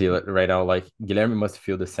crazy right now. Like Guilherme must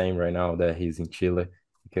feel the same right now that he's in Chile.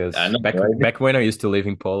 I Because know, right? back when I used to live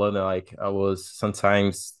in Poland, like I was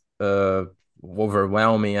sometimes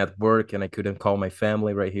overwhelming at work and I couldn't call my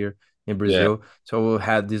family right here in Yeah. Brazil. So I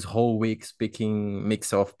had this whole week speaking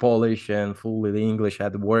mix of Polish and fully English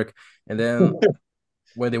at work. And then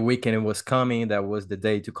when the weekend was coming, that was the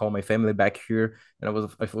day to call my family back here, and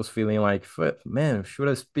I was feeling like, Man, should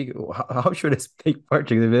I speak? How should I speak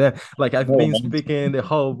Portuguese? Like I've No, been man. speaking the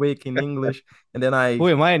whole week in English, and then I Who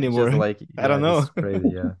am I just anymore? like, I don't yeah, this know. is crazy,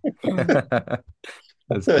 yeah.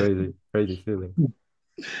 That's crazy, crazy feeling.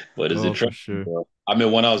 But it's a No, for trend, sure. bro. I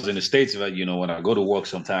mean, when I was in the States, when I go to work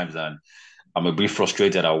sometimes and I'm a bit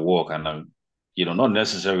frustrated at work and I'm not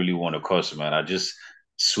necessarily want to curse, man. I just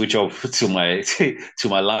switch up to my to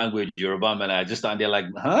my language, Yoruba, man. I just stand there like,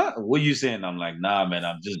 huh? What are you saying? I'm like, nah, man,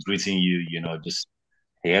 I'm just greeting you, just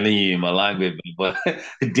hailing you in my language. But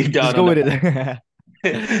deep Just down go under with it.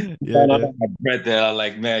 deep Yeah, down yeah. under my breath there, I'm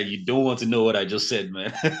like, man, you don't want to know what I just said,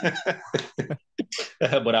 man.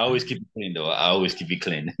 But I always keep it clean though. I always keep it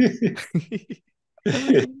clean.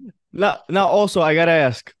 Now, also, I gotta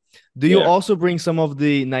ask, do you Yeah. also bring some of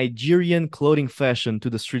the Nigerian clothing fashion to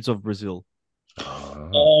the streets of Brazil?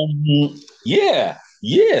 Oh, Um, yeah,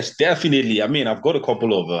 yes, definitely. I mean, I've got a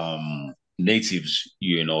couple of natives,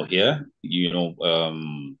 here,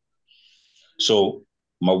 so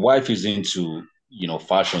my wife is into,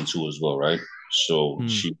 fashion too as well, right? So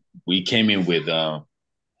Hmm. we came in with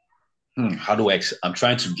how do I'm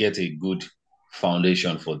trying to get a good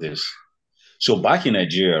foundation for this. So back in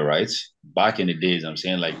Nigeria, right? Back in the days, I'm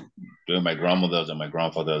saying like during my grandmother's and my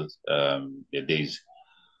grandfather's their days.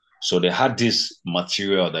 So they had this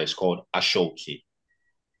material that is called ashoke,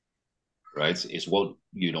 right? It's what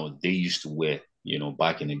they used to wear,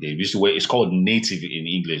 back in the day. They used to wear. It's called native in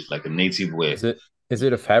English, like a native wear. is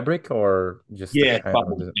it a fabric or just a Yeah, kind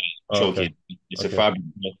of fabric. the? Oh, okay, Choking. It's a okay. fabric.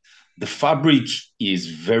 The fabric is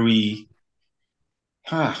very.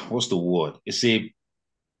 What's the word?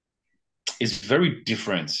 It's very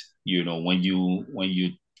different. When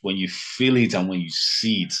you feel it and when you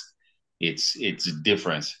see it, it's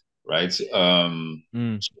different, right?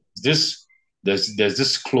 Hmm. This there's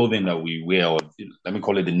this clothing that we wear, or let me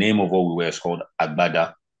call it the name of what we wear is called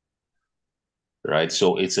agbada, right?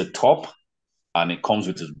 So it's a top and it comes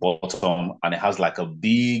with its bottom and it has like a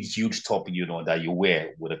big, huge top, that you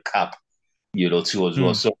wear with a cap, too as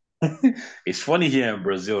well. Hmm. So it's funny here in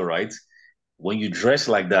Brazil, right? When you dress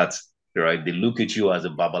like that, right, they look at you as a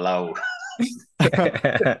babalao.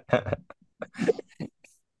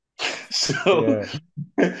 So, Yeah.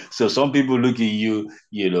 so some people look at you,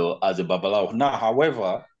 as a babalao. Now,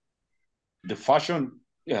 however, the fashion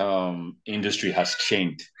industry has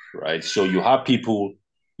changed, right? So you have people,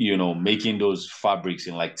 making those fabrics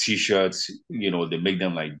in like t-shirts, they make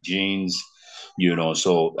them like jeans,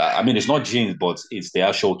 So I mean, it's not jeans, but it's the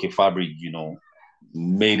actual fabric,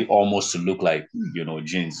 made almost to look like,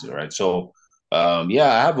 jeans, right? So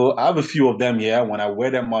yeah, I have a few of them here. When I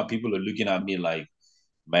wear them out, people are looking at me like,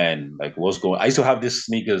 man, like what's going I used to have this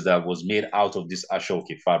sneakers that was made out of this ashoke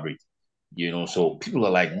fabric, so people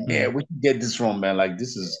are like, Hmm. man, where you get this from, man? Like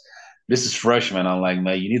this is fresh, man. I'm like,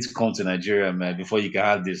 man, you need to come to Nigeria, man, before you can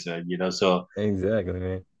have this, so Exactly,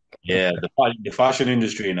 man. yeah, the fashion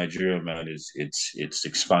industry in Nigeria, man, it's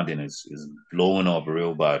expanding, it's blowing up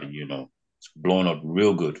real bad, it's blowing up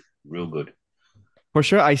real good, real good. For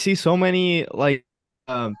sure, I see so many like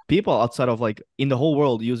people outside of like in the whole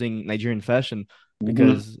world using Nigerian fashion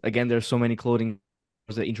Mhm. because again, there's so many clothing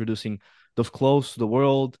that are introducing those clothes to the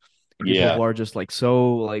world. People Yeah, who are just like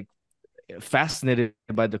so like fascinated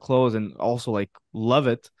by the clothes and also like love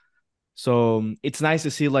it. So it's nice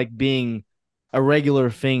to see like being a regular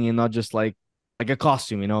thing and not just like a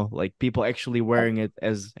costume, like people actually wearing it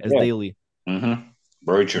as yeah. daily, hmm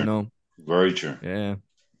Very you true, know. very true, Yeah,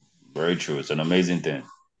 very true. It's an amazing thing.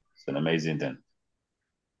 It's an amazing thing.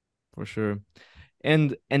 for sure.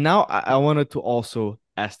 And now I wanted to also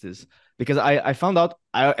ask this because I found out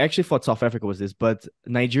I actually thought South Africa was this, but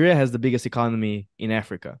Nigeria has the biggest economy in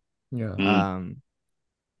Africa. Yeah. Mm, Um,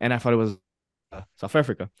 and I thought it was South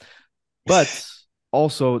Africa, but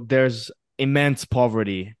also there's immense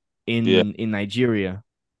poverty yeah. in Nigeria,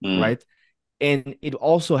 Mm, right? And it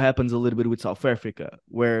also happens a little bit with South Africa,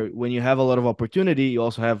 where when you have a lot of opportunity, you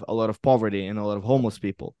also have a lot of poverty and a lot of homeless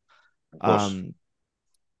people. of course. Um,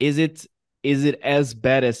 is it is it as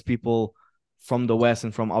bad as people from the West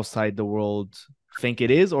and from outside the world think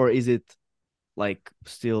it is, or is it like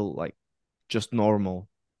still like just normal?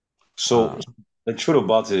 So Uh, the truth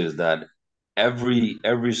about it is that every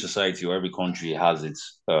society or every country has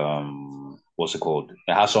its what's it called?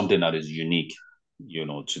 It has something that is unique,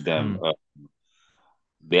 to them. Mm,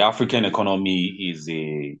 The African economy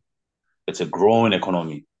it's a growing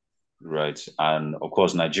economy, right? And of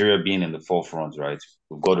course, Nigeria being in the forefront, right?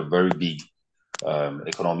 We've got a very big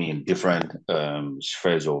economy in different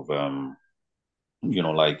spheres of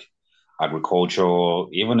like agriculture,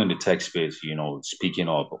 even in the tech space, speaking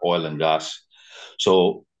of oil and gas.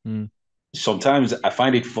 So mm. sometimes I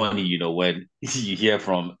find it funny, when you hear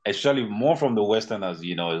from, especially more from the Westerners,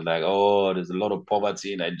 it's like, oh, there's a lot of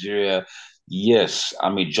poverty in Nigeria. Yes, I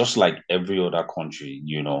mean, just like every other country,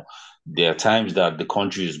 there are times that the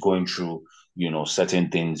country is going through, certain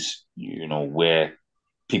things, where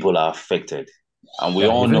people are affected. And we Yeah,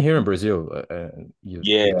 all even know, here in Brazil, you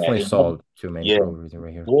yeah, definitely saw too many yeah, poverty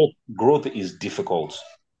right here. growth is difficult.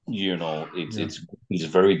 It's Yeah. it's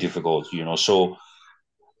very difficult. So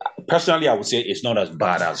personally, I would say it's not as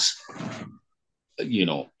bad as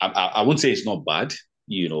I wouldn't say it's not bad,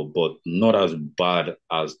 but not as bad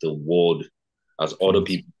as the world, as other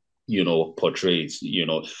Thanks. people, portrays.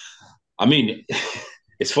 I mean,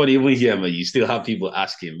 it's funny even here, man. You still have people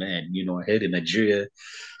asking, man. I heard in Nigeria,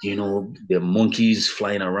 the monkeys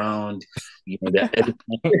flying around. The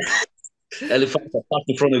elephants are parked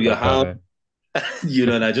in front of your house. Uh,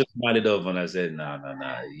 And I just smiled it off and I said, no, no,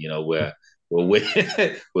 no. We're way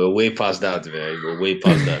we're way past that, man. We're way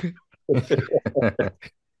past that.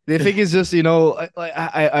 They think it's just,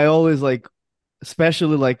 I always like,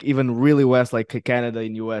 especially like even really west, like Canada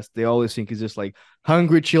and US, they always think it's just like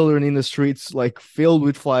hungry children in the streets, like filled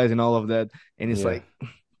with flies and all of that. And it's yeah. like,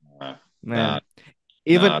 Nah, nah, man,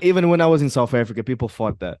 even nah. even when I was in South Africa, people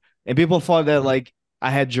thought that. And people thought that like I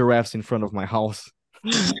had giraffes in front of my house.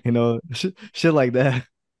 Shit like that.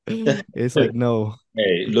 It's like no.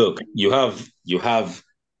 Hey, look, you have.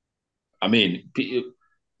 I mean,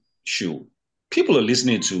 shoot, people are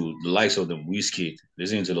listening to the likes of the Whiskey,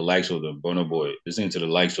 listening to the likes of the Burna Boy, listening to the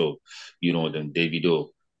likes of, them Davido,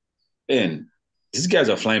 and these guys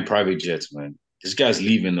are flying private jets, man. These guys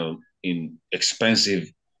live in expensive,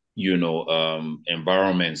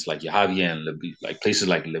 environments like you have here in like places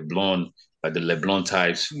like Leblon, like the Leblon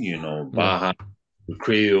types, Yeah. Baja,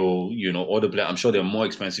 Creole, other places. I'm sure there are more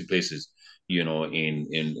expensive places,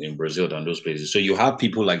 in Brazil than those places. So you have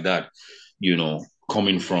people like that,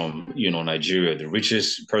 coming from, Nigeria. The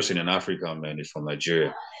richest person in Africa, man, is from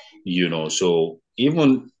Nigeria. So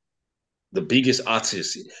even the biggest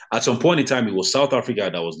artist at some point in time, it was South Africa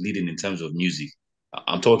that was leading in terms of music.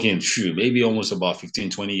 I'm talking true, maybe almost about 15,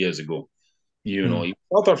 20 years ago. Mm.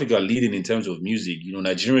 South Africa leading in terms of music.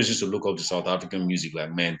 Nigerians used to look up to South African music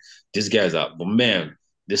like, man, these guys are, but man,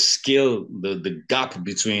 the scale, the gap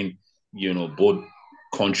between, both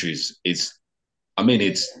countries, I mean,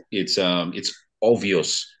 it's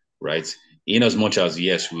obvious, right? In as much as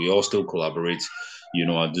yes, we all still collaborate,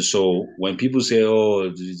 so when people say, "Oh,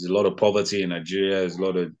 there's a lot of poverty in Nigeria," there's a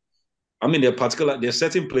lot of, I mean, there's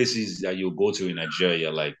certain places that you go to in Nigeria,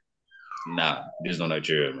 you're like, nah, this is not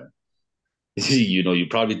Nigeria, man. You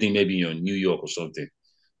probably think maybe you're in New York or something.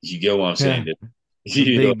 You get what I'm Yeah. saying? The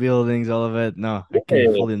You know, big buildings, all of it. No, I can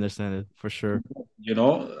yeah, fully understand it for sure.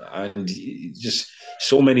 and just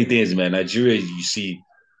so many things, man. Nigeria, you see,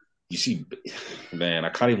 man, I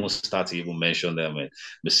can't even start to even mention them, man.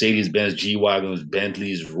 Mercedes Benz, G Wagons,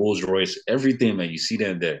 Bentleys, Rolls Royce, everything, man. You see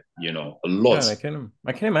them there, a Yeah, lot. and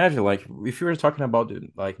I can imagine like if you were talking about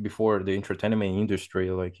like before the entertainment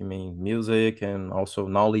industry, like you mean music and also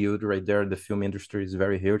Nollywood right there, the film industry is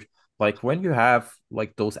very huge. Like when you have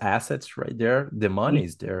like those assets right there, the money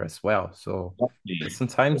is there as well. So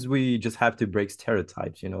sometimes we just have to break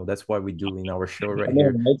stereotypes, that's what we do in our show right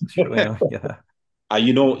here.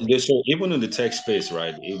 Yeah. So even in the tech space,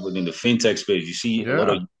 right? Even in the fintech space, you see a lot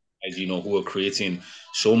of Yeah. guys, who are creating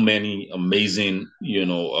so many amazing,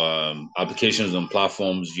 applications and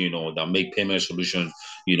platforms, that make payment solutions,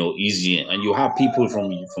 easy. And you have people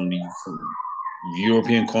from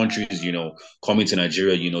European countries, coming to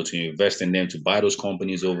Nigeria, to invest in them, to buy those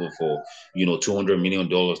companies over for, $200 million,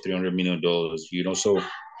 $300 million, So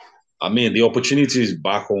I mean, the opportunities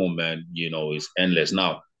back home, man, is endless.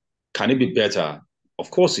 Now, can it be better? Of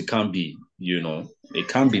course, it can be. It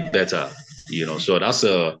can be better. So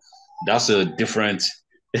that's a different.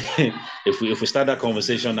 If we start that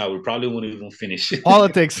conversation now, we probably won't even finish.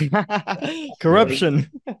 Politics, Yeah. corruption.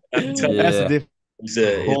 That's a Yeah. it's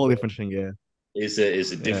a whole different thing. Yeah. it's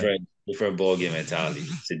a Yeah. different ball game mentality.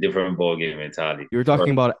 It's a different ball game mentality. You're But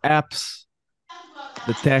talking about apps,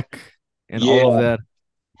 the tech, and yeah, all of that.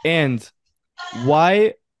 And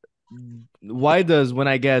why why does when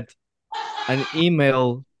I get an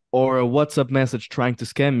email or a WhatsApp message trying to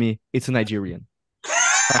scam me, it's a Nigerian?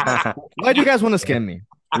 Why do you guys want to scam me?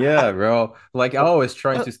 Yeah, bro. Like I was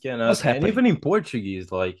trying What, to scan what's up, and happening? even in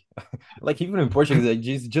Portuguese, like even in Portuguese, like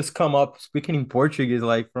just come up speaking in Portuguese,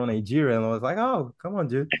 like from Nigeria, and I was like, oh, come on,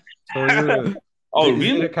 dude. So you, Oh, is it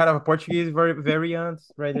really? a kind of a Portuguese variant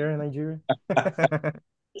right there in Nigeria?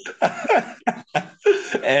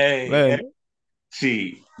 Hey, Man,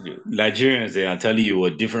 see, Nigerians, I'm telling you,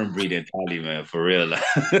 a different breed entirely, man, for real.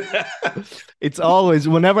 it's always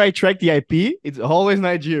whenever I track the IP, it's always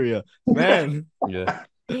Nigeria. Man, Yeah,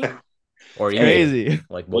 or Hey, either, crazy.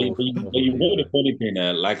 like but both of you these know the are. funny thing,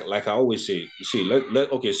 like I always say, you see,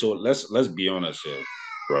 okay, so let's be honest here,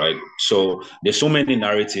 right? So there's so many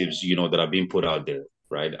narratives, that are being put out there,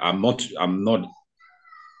 right? I'm not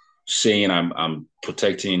saying I'm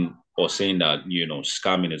protecting or saying that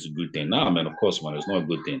scamming is a good thing. Nah, man, of course, man, it's not a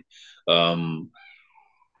good thing. Um,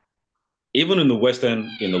 even in the Western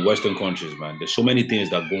countries, man, there's so many things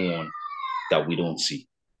that go on that we don't see,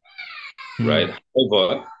 right? Hmm.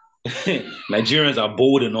 However, Nigerians are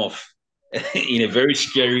bold enough in a very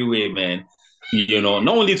scary way, man. Not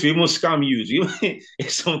only to even scam you, in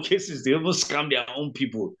some cases, they even scam their own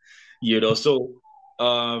people. So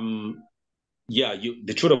yeah,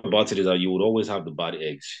 the truth about it is that you would always have the bad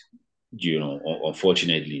eggs,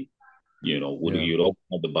 unfortunately. Yeah, You'd always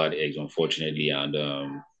have the bad eggs, unfortunately. And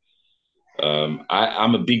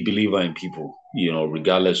I'm a big believer in people,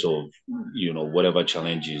 regardless of, whatever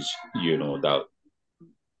challenges, that,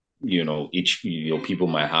 each, people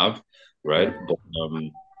might have, right? yeah, But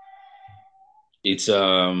it's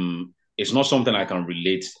not something I can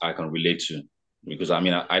relate to because I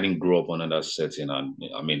mean I didn't grow up under that setting, and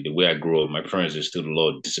I mean the way I grew up, my parents instilled a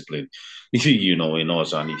lot of discipline, in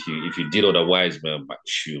us, and if you did otherwise, man,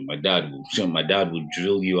 shoot, my dad would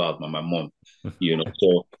drill you out, my mom,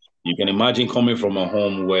 so you can imagine coming from a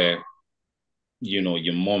home where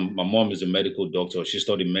my mom is a medical doctor, she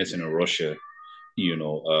studied medicine in Russia, you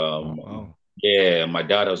know Oh, um wow. yeah, my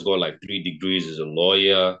dad has got like 3 degrees as a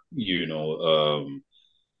lawyer,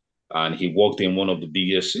 and he worked in one of the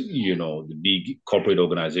biggest, the big corporate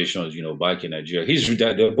organizations, back in Nigeria. He's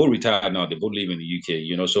retired. They're both retired now. They both live in the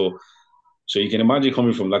UK. So you can imagine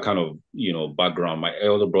coming from that kind of, background. My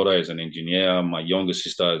elder brother is an engineer. My younger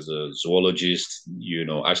sister is a zoologist.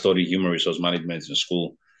 I studied human resource management in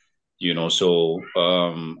school. So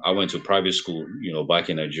I went to private school, back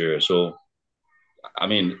in Nigeria. So I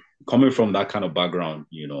mean, coming from that kind of background,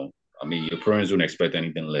 I mean, your parents wouldn't expect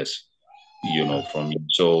anything less, that's from you.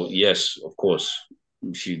 So yes, of course,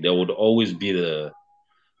 there would always be the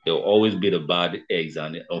bad eggs,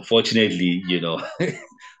 and unfortunately,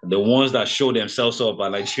 the ones that show themselves up are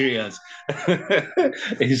Nigerians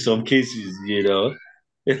in some cases,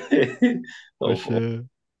 For Unf- sure.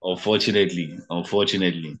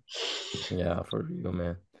 unfortunately. yeah, for real,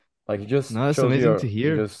 man. Like it just No, that's shows amazing to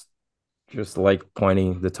your hear. just like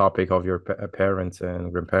pointing the topic of your parents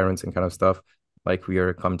and grandparents and kind of stuff. Like we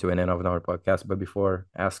are come to an end of our podcast, but before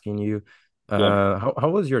asking you, Yeah. how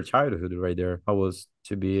was your childhood right there? How was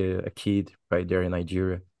to be a kid right there in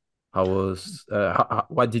Nigeria? How was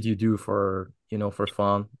what did you do for for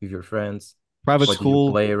fun with your friends? Private What did you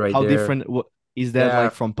school, play right how there? different what is that Yeah,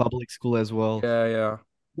 like from public school as well? yeah, yeah.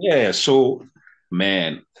 Yeah. So,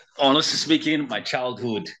 man, honestly speaking, my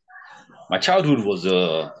childhood was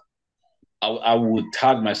I would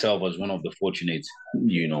tag myself as one of the fortunate,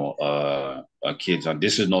 kids. And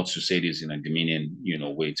this is not to say this in a demeaning,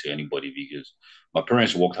 way to anybody, because my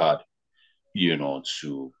parents worked hard,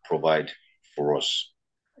 to provide for us,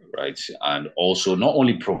 right? And also not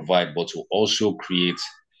only provide, but to also create,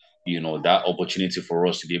 that opportunity for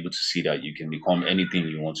us to be able to see that you can become anything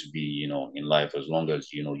you want to be, in life, as long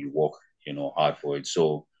as, you work, hard for it.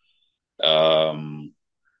 Um,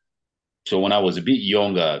 so when I was a bit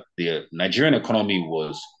younger, the Nigerian economy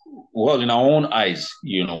was, well, in our own eyes,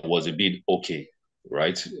 was a bit okay,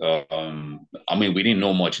 right? I mean, we didn't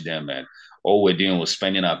know much then, man. All we're doing was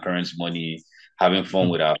spending our parents' money, having fun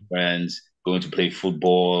with our friends, going to play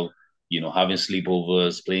football, having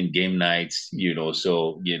sleepovers, playing game nights,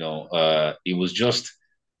 So, it was just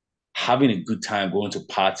having a good time, going to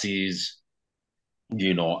parties,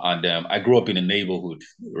 and I grew up in a neighborhood,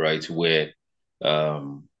 right, where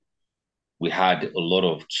um, we had a lot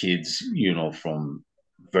of kids, from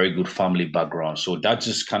very good family backgrounds. So that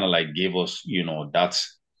just kind of like gave us, that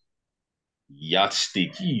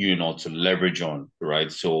yardstick, to leverage on,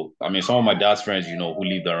 right? So, I mean, some of my dad's friends, who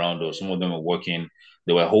lived around us, some of them were working,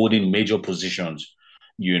 they were holding major positions,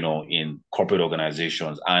 in corporate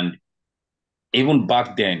organizations. And even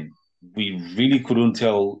back then, we really couldn't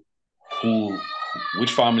tell who,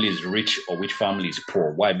 which family is rich or which family is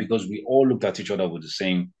poor. Why? Because we all looked at each other with the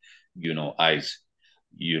same, eyes.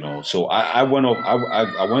 So I went up.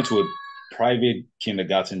 I went to a private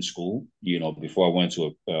kindergarten school. Before I went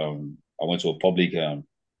to a public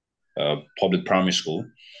primary school.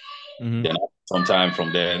 Mm-hmm. Then sometime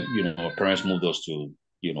from there, parents moved us to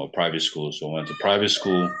private school. So I went to private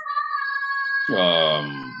school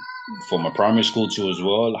um, for my primary school too as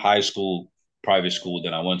well. High school, private school.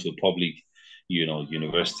 Then I went to a public,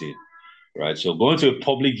 university. Right. So going to a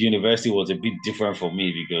public university was a bit different for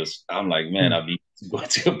me because I'm like, man, I've been going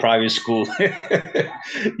to a private school.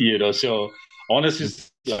 So honestly,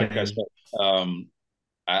 like I Insane. said,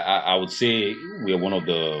 I would say we're one of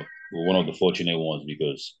the fortunate ones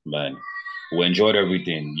because man, we enjoyed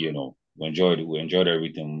everything, we enjoyed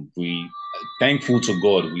everything. We thankful to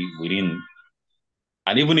God we didn't,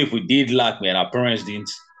 and even if we did lack, man, our parents didn't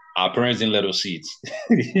let us see it.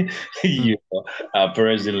 Mm. Our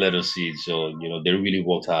parents didn't let us see it. So, they really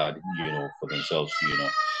worked hard, for themselves,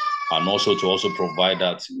 and also to also provide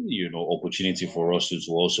that, opportunity for us to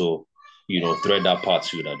also, thread that path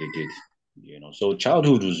too that they did. So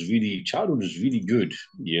childhood was really good,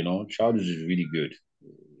 childhood is really good.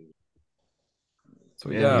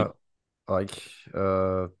 So Yeah. yeah, like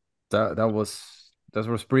uh that was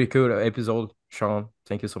pretty cool episode, Sean.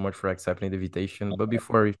 Thank you so much for accepting the invitation. But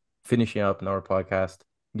before finishing up in our podcast,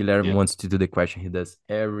 Guilherme Yeah. wants to do the question he does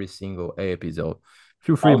every single episode.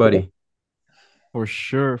 Feel free, Okay. buddy. For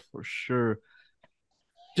sure, for sure.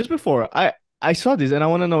 Just before I saw this and I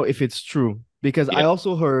want to know if it's true because Yeah. I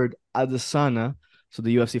also heard Adesanya, so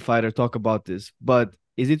the UFC fighter, talk about this. But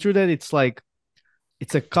is it true that it's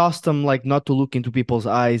a custom like not to look into people's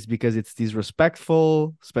eyes because it's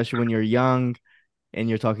disrespectful, especially when you're young and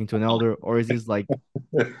you're talking to an elder, or is this like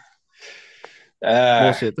Uh,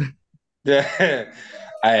 bullshit?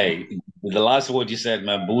 hey, the last word you said,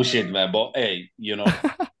 man, bullshit, man. But hey,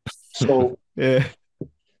 so Yeah.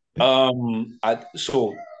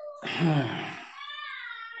 so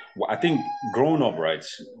well, I think growing up, right,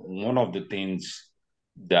 one of the things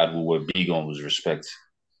that we were big on was respect,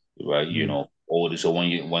 right? Mm. Older. So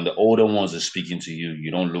when the older ones are speaking to you, you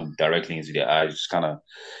don't look directly into their eyes. Just kind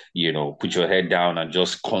of, put your head down and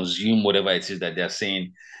just consume whatever it is that they're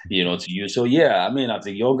saying, to you. So yeah, I mean, I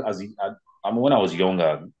mean, when I was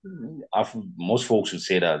younger, most folks would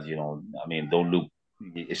say that, I mean, don't look,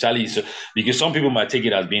 especially so, because some people might take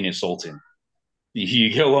it as being insulting.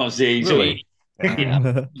 You get what I'm saying? So Really? yeah,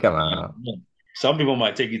 Ah, come on. some people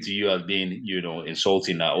might take it to you as being,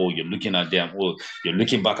 insulting that, oh, you're looking at them, oh, you're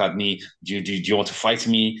looking back at me. Do you want to fight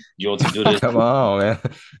me? Do you want to do this? Come on, man.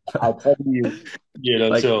 I'll tell you,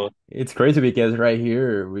 Like so it's crazy because right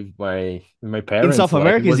here with my In parents, South like it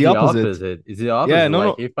America, is was the the opposite. opposite. It's the Yeah, opposite. no,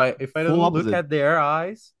 Like no, if I full don't look opposite. at their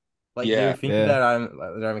eyes, like they're yeah. thinking Yeah. that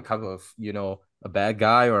I'm a kind of a bad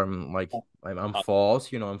guy, or I'm like I'm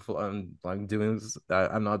false. I'm doing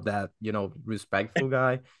I'm not that respectful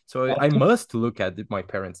guy. So I must look at my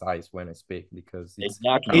parents' eyes when I speak because it's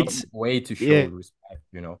Exactly. another It's way to show yeah. respect.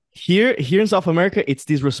 Here in South America, it's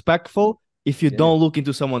disrespectful if you Yeah, don't look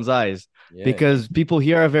into someone's eyes yeah, yeah, because people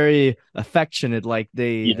here are very affectionate, like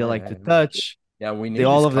they like to yeah. touch, Yeah, we they need this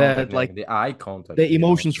all of contact, that, man. like The eye contact, the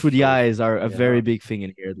emotions to through the show. eyes are a Yeah, very big thing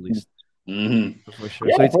in here, at least. Mm-hmm. So for sure.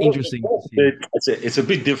 Yeah, So it's bro, interesting to see. it's a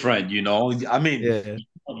bit different. I mean, Yeah.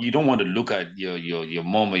 you don't want to look at your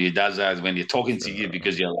mom or your dad's eyes when they're talking to you sure.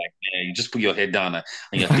 because you're like, man, you just put your head down and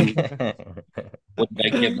you're thinking, what did I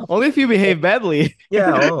get? Only if you behave badly.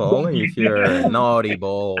 Yeah, only if you're a naughty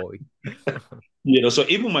boy. So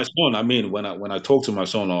even my son, I mean, when I talk to my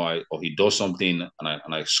son or he does something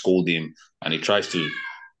and I scold him and he tries to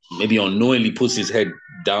maybe unknowingly puts his head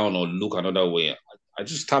down or look another way, I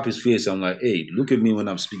just tap his face. I'm like, hey, look at me when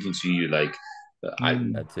I'm speaking to you. Like,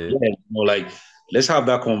 Mm. That's it. yeah, like let's have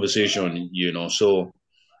that conversation. So,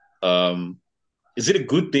 um, is it a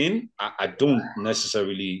good thing? I don't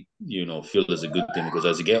necessarily, feel it's a good thing because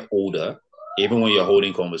as you get older, even when you're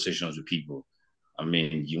holding conversations with people, I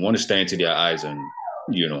mean, you want to stare into their eyes and,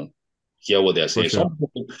 you know, hear what they're For saying. sure.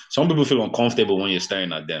 Some people feel uncomfortable when you're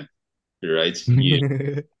staring at them, right?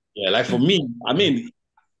 Yeah, like for me, I mean,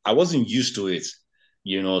 I wasn't used to it,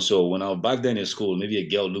 So when I was back then in school, maybe a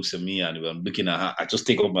girl looks at me and I'm looking at her, I just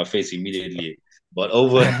take off my face immediately. But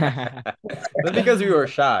over That's because you were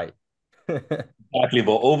shy. Exactly,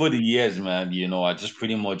 but over the years, man, I just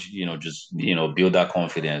pretty much, build that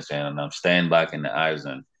confidence and I'm staying back in the eyes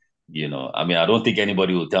and, I mean, I don't think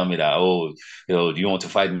anybody will tell me that, oh, do you want to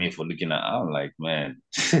fight me for looking at? I'm like, man,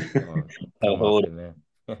 Oh, come off it, man.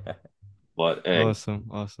 but hey, Awesome,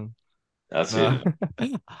 awesome. that's it, Uh,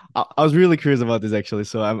 man. I was really curious about this actually,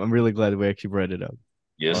 so I'm really glad we actually brought it up.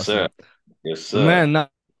 Yes, sir. Awesome. Yes, But sir. man, now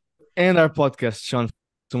end our podcast, Sean.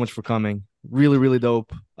 So much for coming. Really, really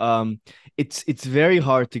dope. It's very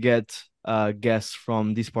hard to get guests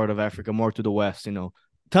from this part of Africa more to the west, you know.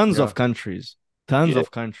 Tons Yeah. of countries, tons Yeah.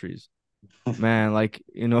 of countries. Man, like,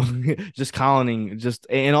 you know, just counting, just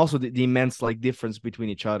and also the immense like difference between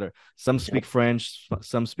each other. Some speak French,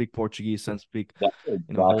 some speak Portuguese, some speak, you know,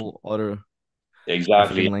 Exactly. whole other African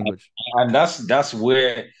Exactly. language. And that's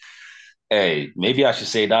where, hey, maybe I should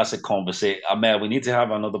say that's a conversation. I mean, we need to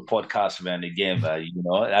have another podcast, man. Again, man. You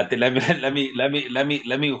know, I think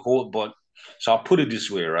let me hold. But so I'll put it this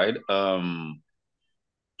way, right?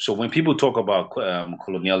 So when people talk about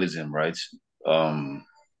colonialism, right? Um,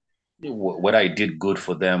 whether it did good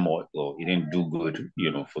for them or it didn't do good,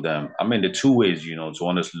 for them. I mean, the two ways, to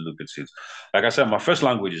honestly look at it. Like I said, my first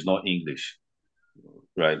language is not English,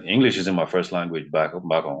 right? English isn't my first language back at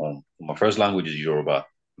home. My first language is Yoruba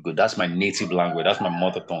because that's my native language. That's my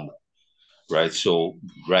mother tongue, right? So,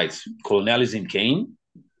 right, colonialism came,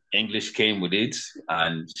 English came with it,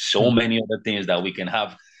 and so Hmm. many other things that we can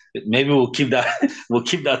have. Maybe we'll keep that we'll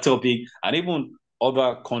keep that topic, and even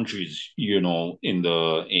other countries,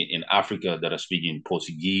 in Africa that are speaking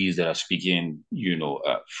Portuguese, that are speaking,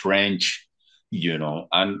 French,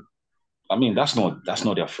 and I mean that's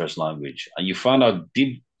not their first language, and you find out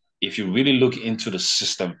deep if you really look into their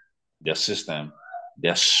system,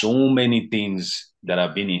 there are so many things that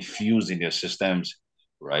have been infused in their systems,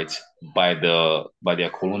 right, by their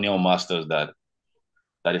colonial masters that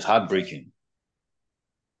is heartbreaking.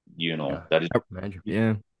 Yeah. That is Imagine.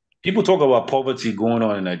 Yeah. people talk about poverty going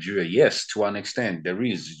on in Nigeria. Yes, to an extent, there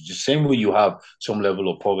is. The same way you have some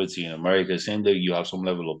level of poverty in America, same way you have some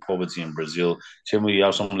level of poverty in Brazil, same way you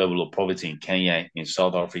have some level of poverty in Kenya, in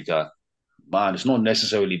South Africa. Man, it's not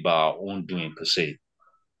necessarily by our own doing per se.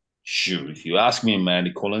 Shoot, if you ask me, man,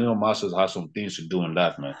 the colonial masters have some things to do in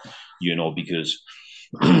that, man. Because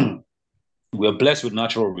we're blessed with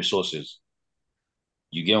natural resources.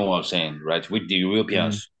 You get what I'm saying, right? Which the Mm.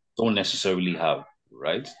 Europeans don't necessarily have,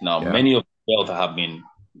 right? Now, Yeah. many of the wealth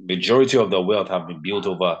majority of the wealth have been built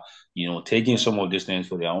over, taking some of these things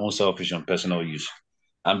for their own selfish and personal use.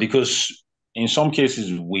 And because in some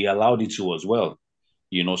cases we allowed it to as well,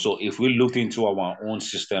 so if we looked into our own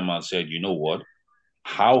system and said, you know what,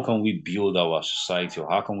 how can we build our society or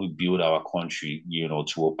how can we build our country,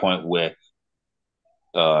 to a point where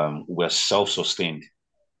we're self-sustained.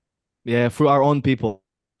 Yeah, for our own people.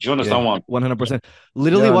 Do you Yeah. understand one? 100%. Yeah,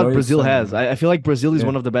 Literally I know what you're Brazil saying, has. man. I feel like Brazil is Yeah.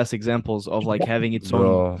 one of the best examples of like having its own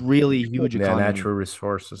Bro. really huge Yeah, economy. natural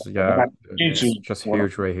resources. When Yeah. I came It's to just when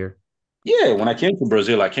huge right here. Yeah, when I came to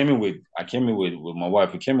Brazil, I came in with my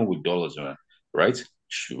wife. We came in with dollars, man. Right?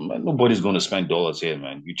 Shoot, man, nobody's gonna spend dollars here,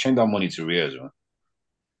 man. You change that money to reals, man.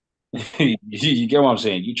 You get what I'm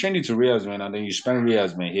saying? You change it to reals, man, and then you spend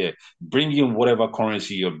reals, man. Here, bring in whatever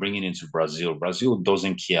currency you're bringing into Brazil. Brazil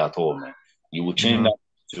doesn't care at all, man. You will change No.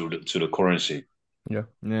 that to the currency. Yeah.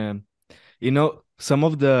 Yeah. You know, some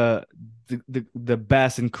of the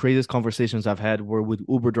best and craziest conversations I've had were with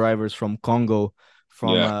Uber drivers from Congo,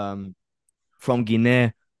 from Yeah. um from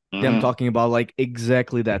Guinea, them Hmm. talking about like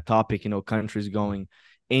exactly that topic, you know, countries going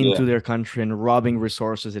Yeah. into their country and robbing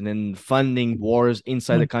resources and then funding wars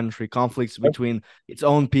inside the country, conflicts between its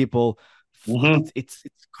own people. Fuck, Hmm. it's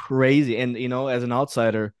crazy. And you know, as an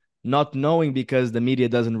outsider, not knowing because the media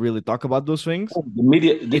doesn't really talk about those things, The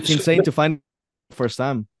media. it's insane to find first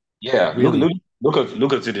time. Yeah. Look. Really.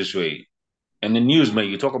 Look at it this way. In the news, man,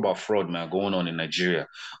 you talk about fraud, man, going on in Nigeria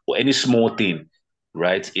or any small thing,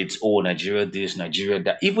 right? It's Nigeria this, Nigeria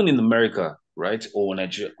that. Even in America, right?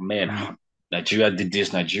 Nigeria, man, Mm. Nigeria did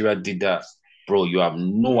this, Nigeria did that. Bro, you have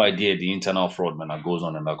no idea the internal fraud, man, that goes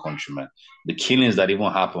on in that country, man. The killings that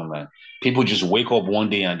even happen, man. People just wake up one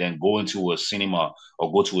day and then go into a cinema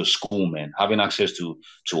or go to a school, man, having access to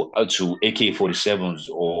AK-47s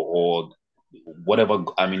or whatever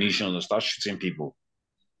ammunition and start shooting people.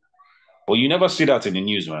 But you never see that in the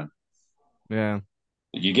news, man. Yeah.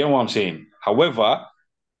 You get what I'm saying? However,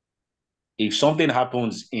 if something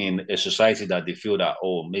happens in a society that they feel that,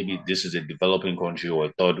 oh, maybe this is a developing country or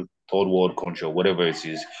a third world country or whatever it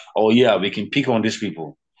is, oh yeah, we can pick on these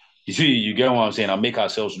people. You see, you get what I'm saying, and make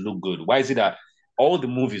ourselves look good. Why is it that all the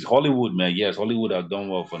movies, Hollywood, man, yes, Hollywood have done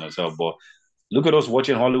well for themselves, but look at us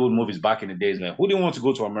watching Hollywood movies back in the days, man. Who didn't want to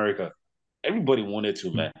go to America? Everybody wanted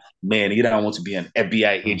to, man. Man, you don't want to be an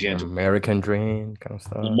FBI agent, American dream kind of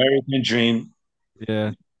stuff. American dream.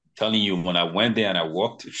 Yeah. Telling you, when I went there and I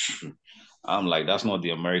walked, I'm like, that's not the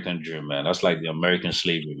American dream, man. That's like the American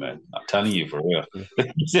slavery, man. I'm telling you for real.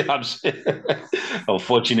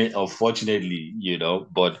 Unfortunately,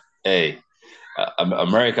 but hey,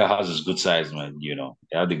 America has its good sides, man. It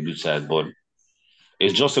has the good side, but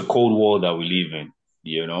it's just a cold war that we live in,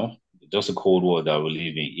 you know. just a cold world that we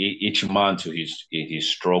live in. Each man to his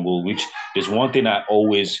struggle. Which is one thing I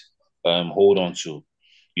always hold on to.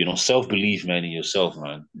 Self belief, man, in yourself,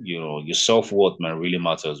 man. Your self worth, man, really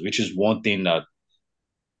matters. Which is one thing that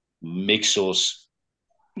makes us,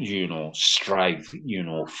 strive,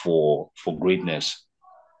 for greatness.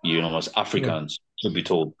 As Yeah. Africans, to be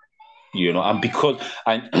told. And because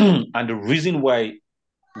and and the reason why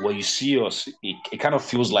when you see us, it kind of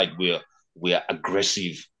feels like we're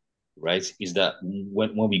aggressive, right? Is that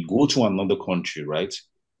when we go to another country, right?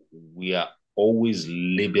 We are always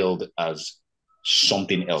labeled as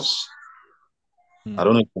something else. I Hmm.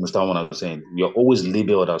 don't know if you understand what I'm saying. We are always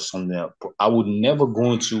labeled as something else. I would never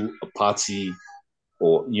go into a party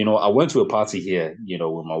or, I went to a party here,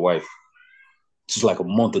 with my wife. Just like a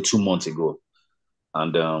month or 2 months ago.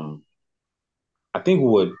 And I think we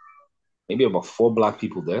were maybe about four black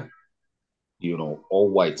people there, all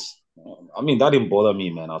whites. I mean, that didn't bother me,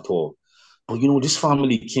 man, at all. But this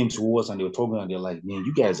family came to us and they were talking and they're like, man,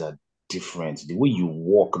 you guys are different. The way you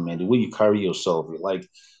walk, man, the way you carry yourself. Like,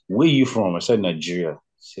 where you from? I said Nigeria. I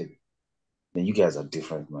said, man, you guys are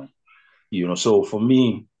different, man. So for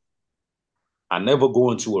me, I never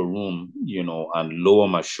go into a room, and lower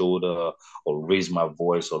my shoulder or raise my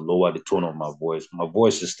voice or lower the tone of my voice. My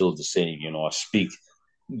voice is still the same, I speak,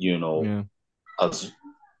 you know, Yeah. as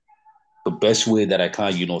the best way that I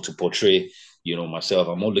can, to portray, myself.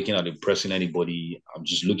 I'm not looking at impressing anybody. I'm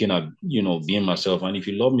just looking at, being myself. And if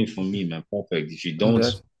you love me for me, man, perfect. If you And don't,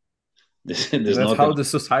 there's that's nothing. how the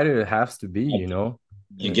society has to be, you know.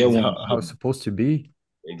 You get It's one. how it's supposed to be.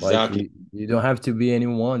 Like Exactly. you don't have to be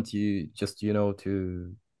anyone to just,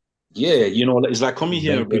 Yeah, it's like coming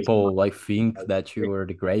here in make Brazil. people like think that you are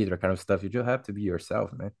the great or kind of stuff. You just have to be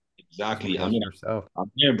yourself, man. As long Exactly. I as mean, yourself.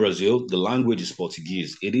 I'm here in Brazil. The language is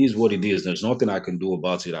Portuguese. It is what it is. There's nothing I can do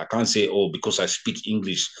about it. I can't say, oh, because I speak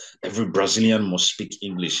English, every Brazilian must speak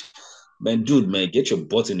English. Man, dude, man, get your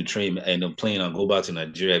butt in the train and the plane and go back to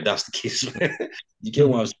Nigeria if that's the case, man. You get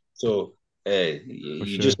what I'm saying? So, hey, For you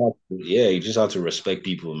sure. just have to, yeah, you just have to respect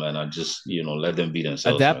people, man, and just, let them be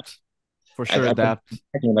themselves, man. Adapt. For I, sure, I, adapt.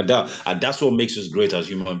 I can adapt. And that's what makes us great as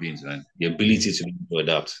human beings, man. The ability to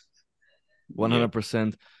adapt. Yeah.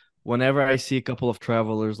 100%. Whenever I see a couple of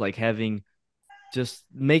travelers like having just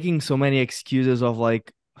making so many excuses of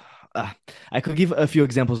like uh, I could give a few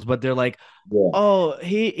examples, but they're like, Yeah. oh,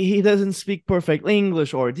 he doesn't speak perfect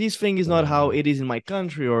English, or this thing is not how Yeah. it is in my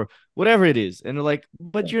country, or whatever it is. And they're like,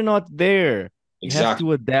 but you're not there. You have Exactly.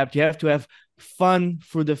 to adapt. You have to have fun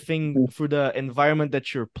for the thing, for the environment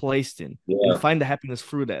that you're placed in, and Yeah. find the happiness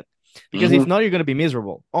through that. Because Hmm. if not, you're gonna be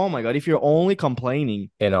miserable. Oh my god, if you're only complaining,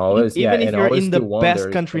 even if And you're always in the still best wonder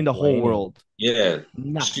is country in the whole complaining. world, Yeah.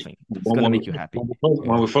 nothing is When, gonna when, make you we, happy. when, we first, Yeah,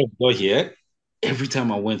 when we first got here, every time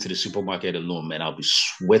I went to the supermarket alone, man, I'll be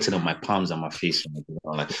sweating on my palms and my face. Man.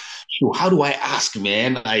 I'm like, yo, how do I ask,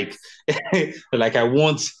 man? Like, like I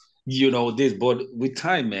want, this. But with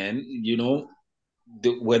time, man,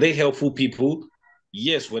 were they helpful people?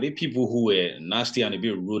 Yes. Were they people who were nasty and a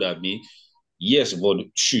bit rude at me? Yes, but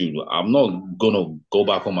shoot, I'm not gonna go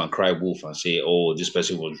back home and cry wolf and say, "Oh, this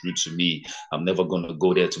person was rude to me. I'm never gonna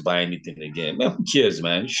go there to buy anything again." Man, who cares,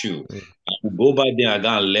 man? Shoot, I will go back there. I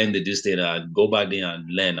gotta learn this thing. And go back there and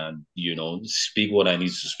learn and speak what I need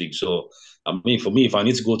to speak. So, I mean, for me, if I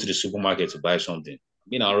need to go to the supermarket to buy something, I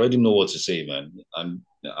mean, I already know what to say, man.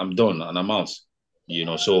 I'm done and I'm out.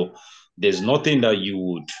 So there's nothing that you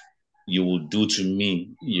would do to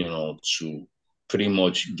me, to pretty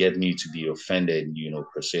much get me to be offended,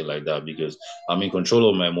 per se like that, because I'm in control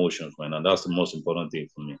of my emotions, man, and that's the most important thing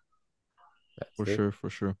for me. That's for it. sure, for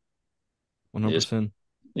sure, Yes, 100%.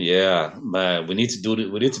 yeah, man. We need to do this.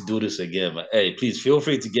 We need to do this again, man. Hey, please feel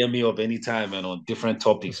free to get me up anytime, man, on different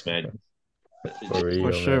topics, man. For For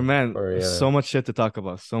real, sure, man. man. For real, So man. much shit to talk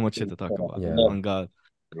about. So much shit to talk about. Yeah. On God,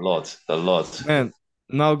 A lot. man.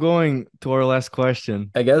 Now going to our last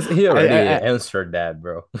question. I guess he I already I I, answered that,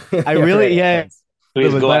 bro. I He really, already yeah, answered. a Please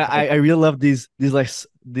little bit, go but ahead. I really love these like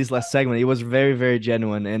this last segment. It was very very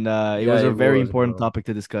genuine, and it Yeah, was a it very was, important bro. topic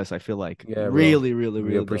to discuss. I feel like Yeah, bro. really really We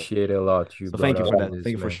really dope. appreciate it a lot. You So brought thank you up for that. this,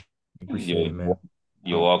 Thank you for man. Appreciate it, You, man.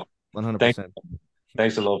 you're welcome. 100%. Thanks,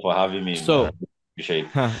 thanks a lot for having me, man. I So, appreciate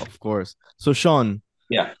it. of course. So Sean,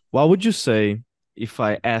 Yeah. what would you say if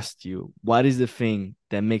I asked you what is the thing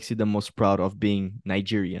that makes you the most proud of being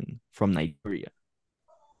Nigerian from Nigeria?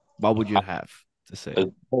 What would you have to say? As,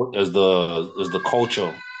 as the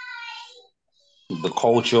culture,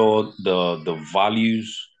 the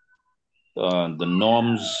values, the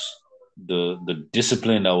norms, the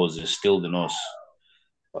discipline that was instilled in us.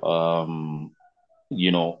 Um,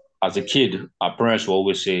 as a kid, our parents will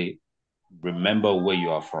always say, "Remember where you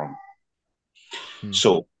are from." Hmm.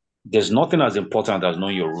 So there's nothing as important as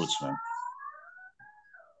knowing your roots, man.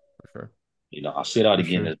 For sure. I'll say that For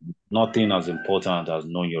again. sure. There's nothing as important as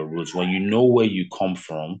knowing your roots. When you know where you come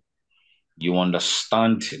from, you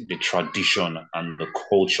understand the tradition and the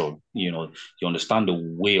culture. You understand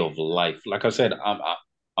the way of life. Like I said,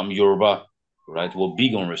 I'm Yoruba, right? We're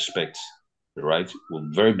big on respect, right? We're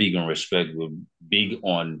very big on respect. We're big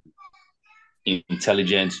on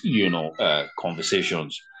intelligent,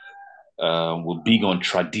 conversations. We're big on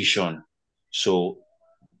tradition. So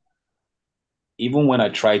even when I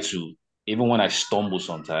try to, even when I stumble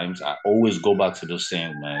sometimes, I always go back to those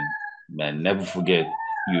sayings, man. Man, never forget,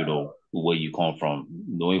 where you come from,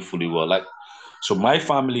 knowing fully well. Like, so my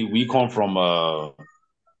family, we come from okay,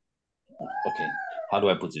 how do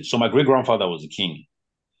I put it? So my great grandfather was a king,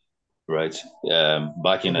 right?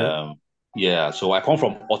 Back in Okay. yeah, so I come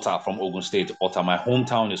from Otta, from Ogun State. Otta, my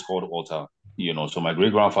hometown is called Otta, so my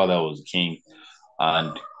great grandfather was a king.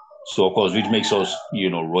 And so of course, which makes us,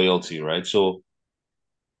 royalty, right? So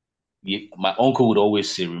my uncle would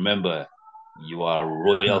always say, remember, you are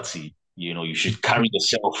royalty. You should carry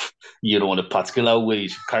yourself, in a particular way. You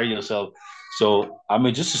should carry yourself. So, I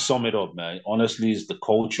mean, just to sum it up, man, honestly, it's the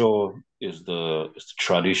culture, it's the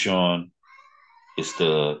tradition, it's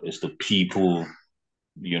the people,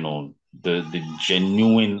 the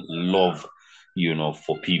genuine love,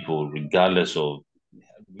 for people, regardless of,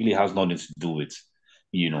 really has nothing to do with,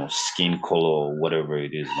 skin color or whatever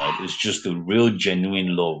it is, man. It's just the real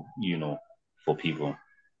genuine love, for people.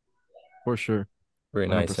 For sure. Very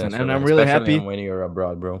nice 100%. answer, And man. I'm really Especially happy. when you're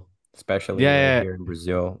abroad, bro. Especially Yeah, when you're yeah, yeah. here in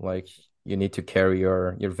Brazil. Like you need to carry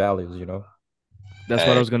your values, you know? That's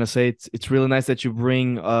what I Uh, was gonna say. It's really nice that you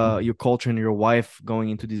bring your culture and your wife going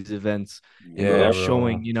into these events and Yeah, yeah.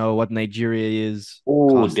 showing, bro. what Nigeria is, Oh,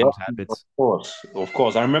 costumes, definitely, of habits. course, of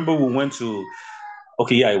course. I remember we went to.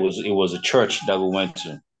 Okay, yeah, it was a church that we went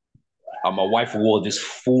to, and my wife wore this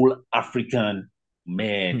full African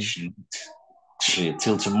man. Hmm. She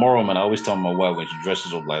till tomorrow, man. I always tell my wife when she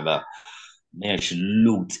dresses up like that, man, she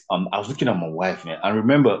looked. I was looking at my wife, man. I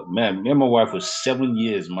remember, man, me and my wife was 7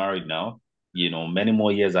 years married now. Many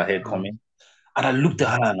more years ahead Mm. coming. And I looked at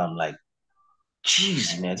her and I'm like,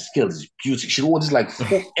 jeez, man, this girl is beautiful. She wore this like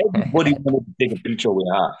full. Everybody wanted to take a picture with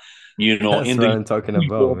her. That's In what the I'm talking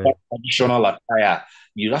about, Yoruba man. traditional attire.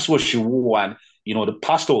 That's what she wore. And the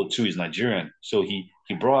pastor too is Nigerian, so he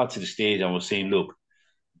brought her to the stage and was saying, "Look,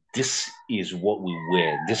 this is what we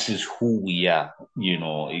wear. This is who we are.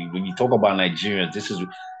 When you talk about Nigerians, this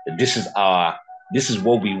is our this is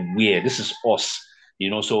what we wear. This is us.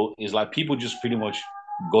 So it's like people just pretty much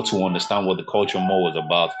got to understand what the culture more was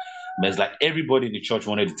about. But it's like everybody in the church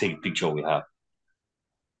wanted to take a picture with her.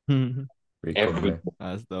 Pretty cool, Every man.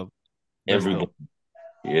 That's dope. That's everybody. dope.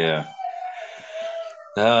 Yeah.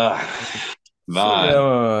 Ah, So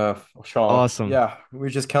yeah, man. Sean. Awesome. Yeah, we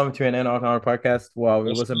just come to an end of our podcast. Wow, it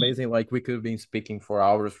Yes. was amazing. Like we could have been speaking for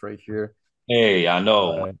hours right here. Hey, I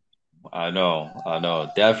know. Uh, I know. I know.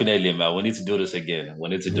 Definitely, man. We need to do this again. We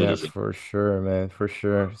need to do yeah, this again. for sure, man, for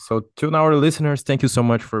sure. So to our listeners, thank you so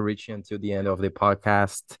much for reaching until the end of the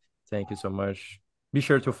podcast. Thank you so much. Be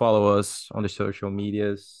sure to follow us on the social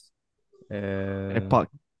medias and Epoch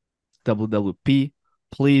WWP.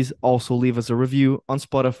 Please also leave us a review on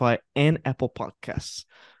Spotify and Apple Podcasts.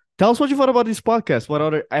 Tell us what you thought about this podcast. What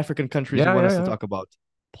other African countries you yeah, want yeah, us to yeah. talk about?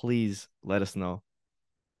 Please let us know.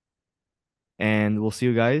 And we'll see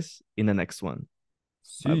you guys in the next one.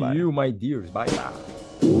 See Bye bye. you, my dears. Bye bye.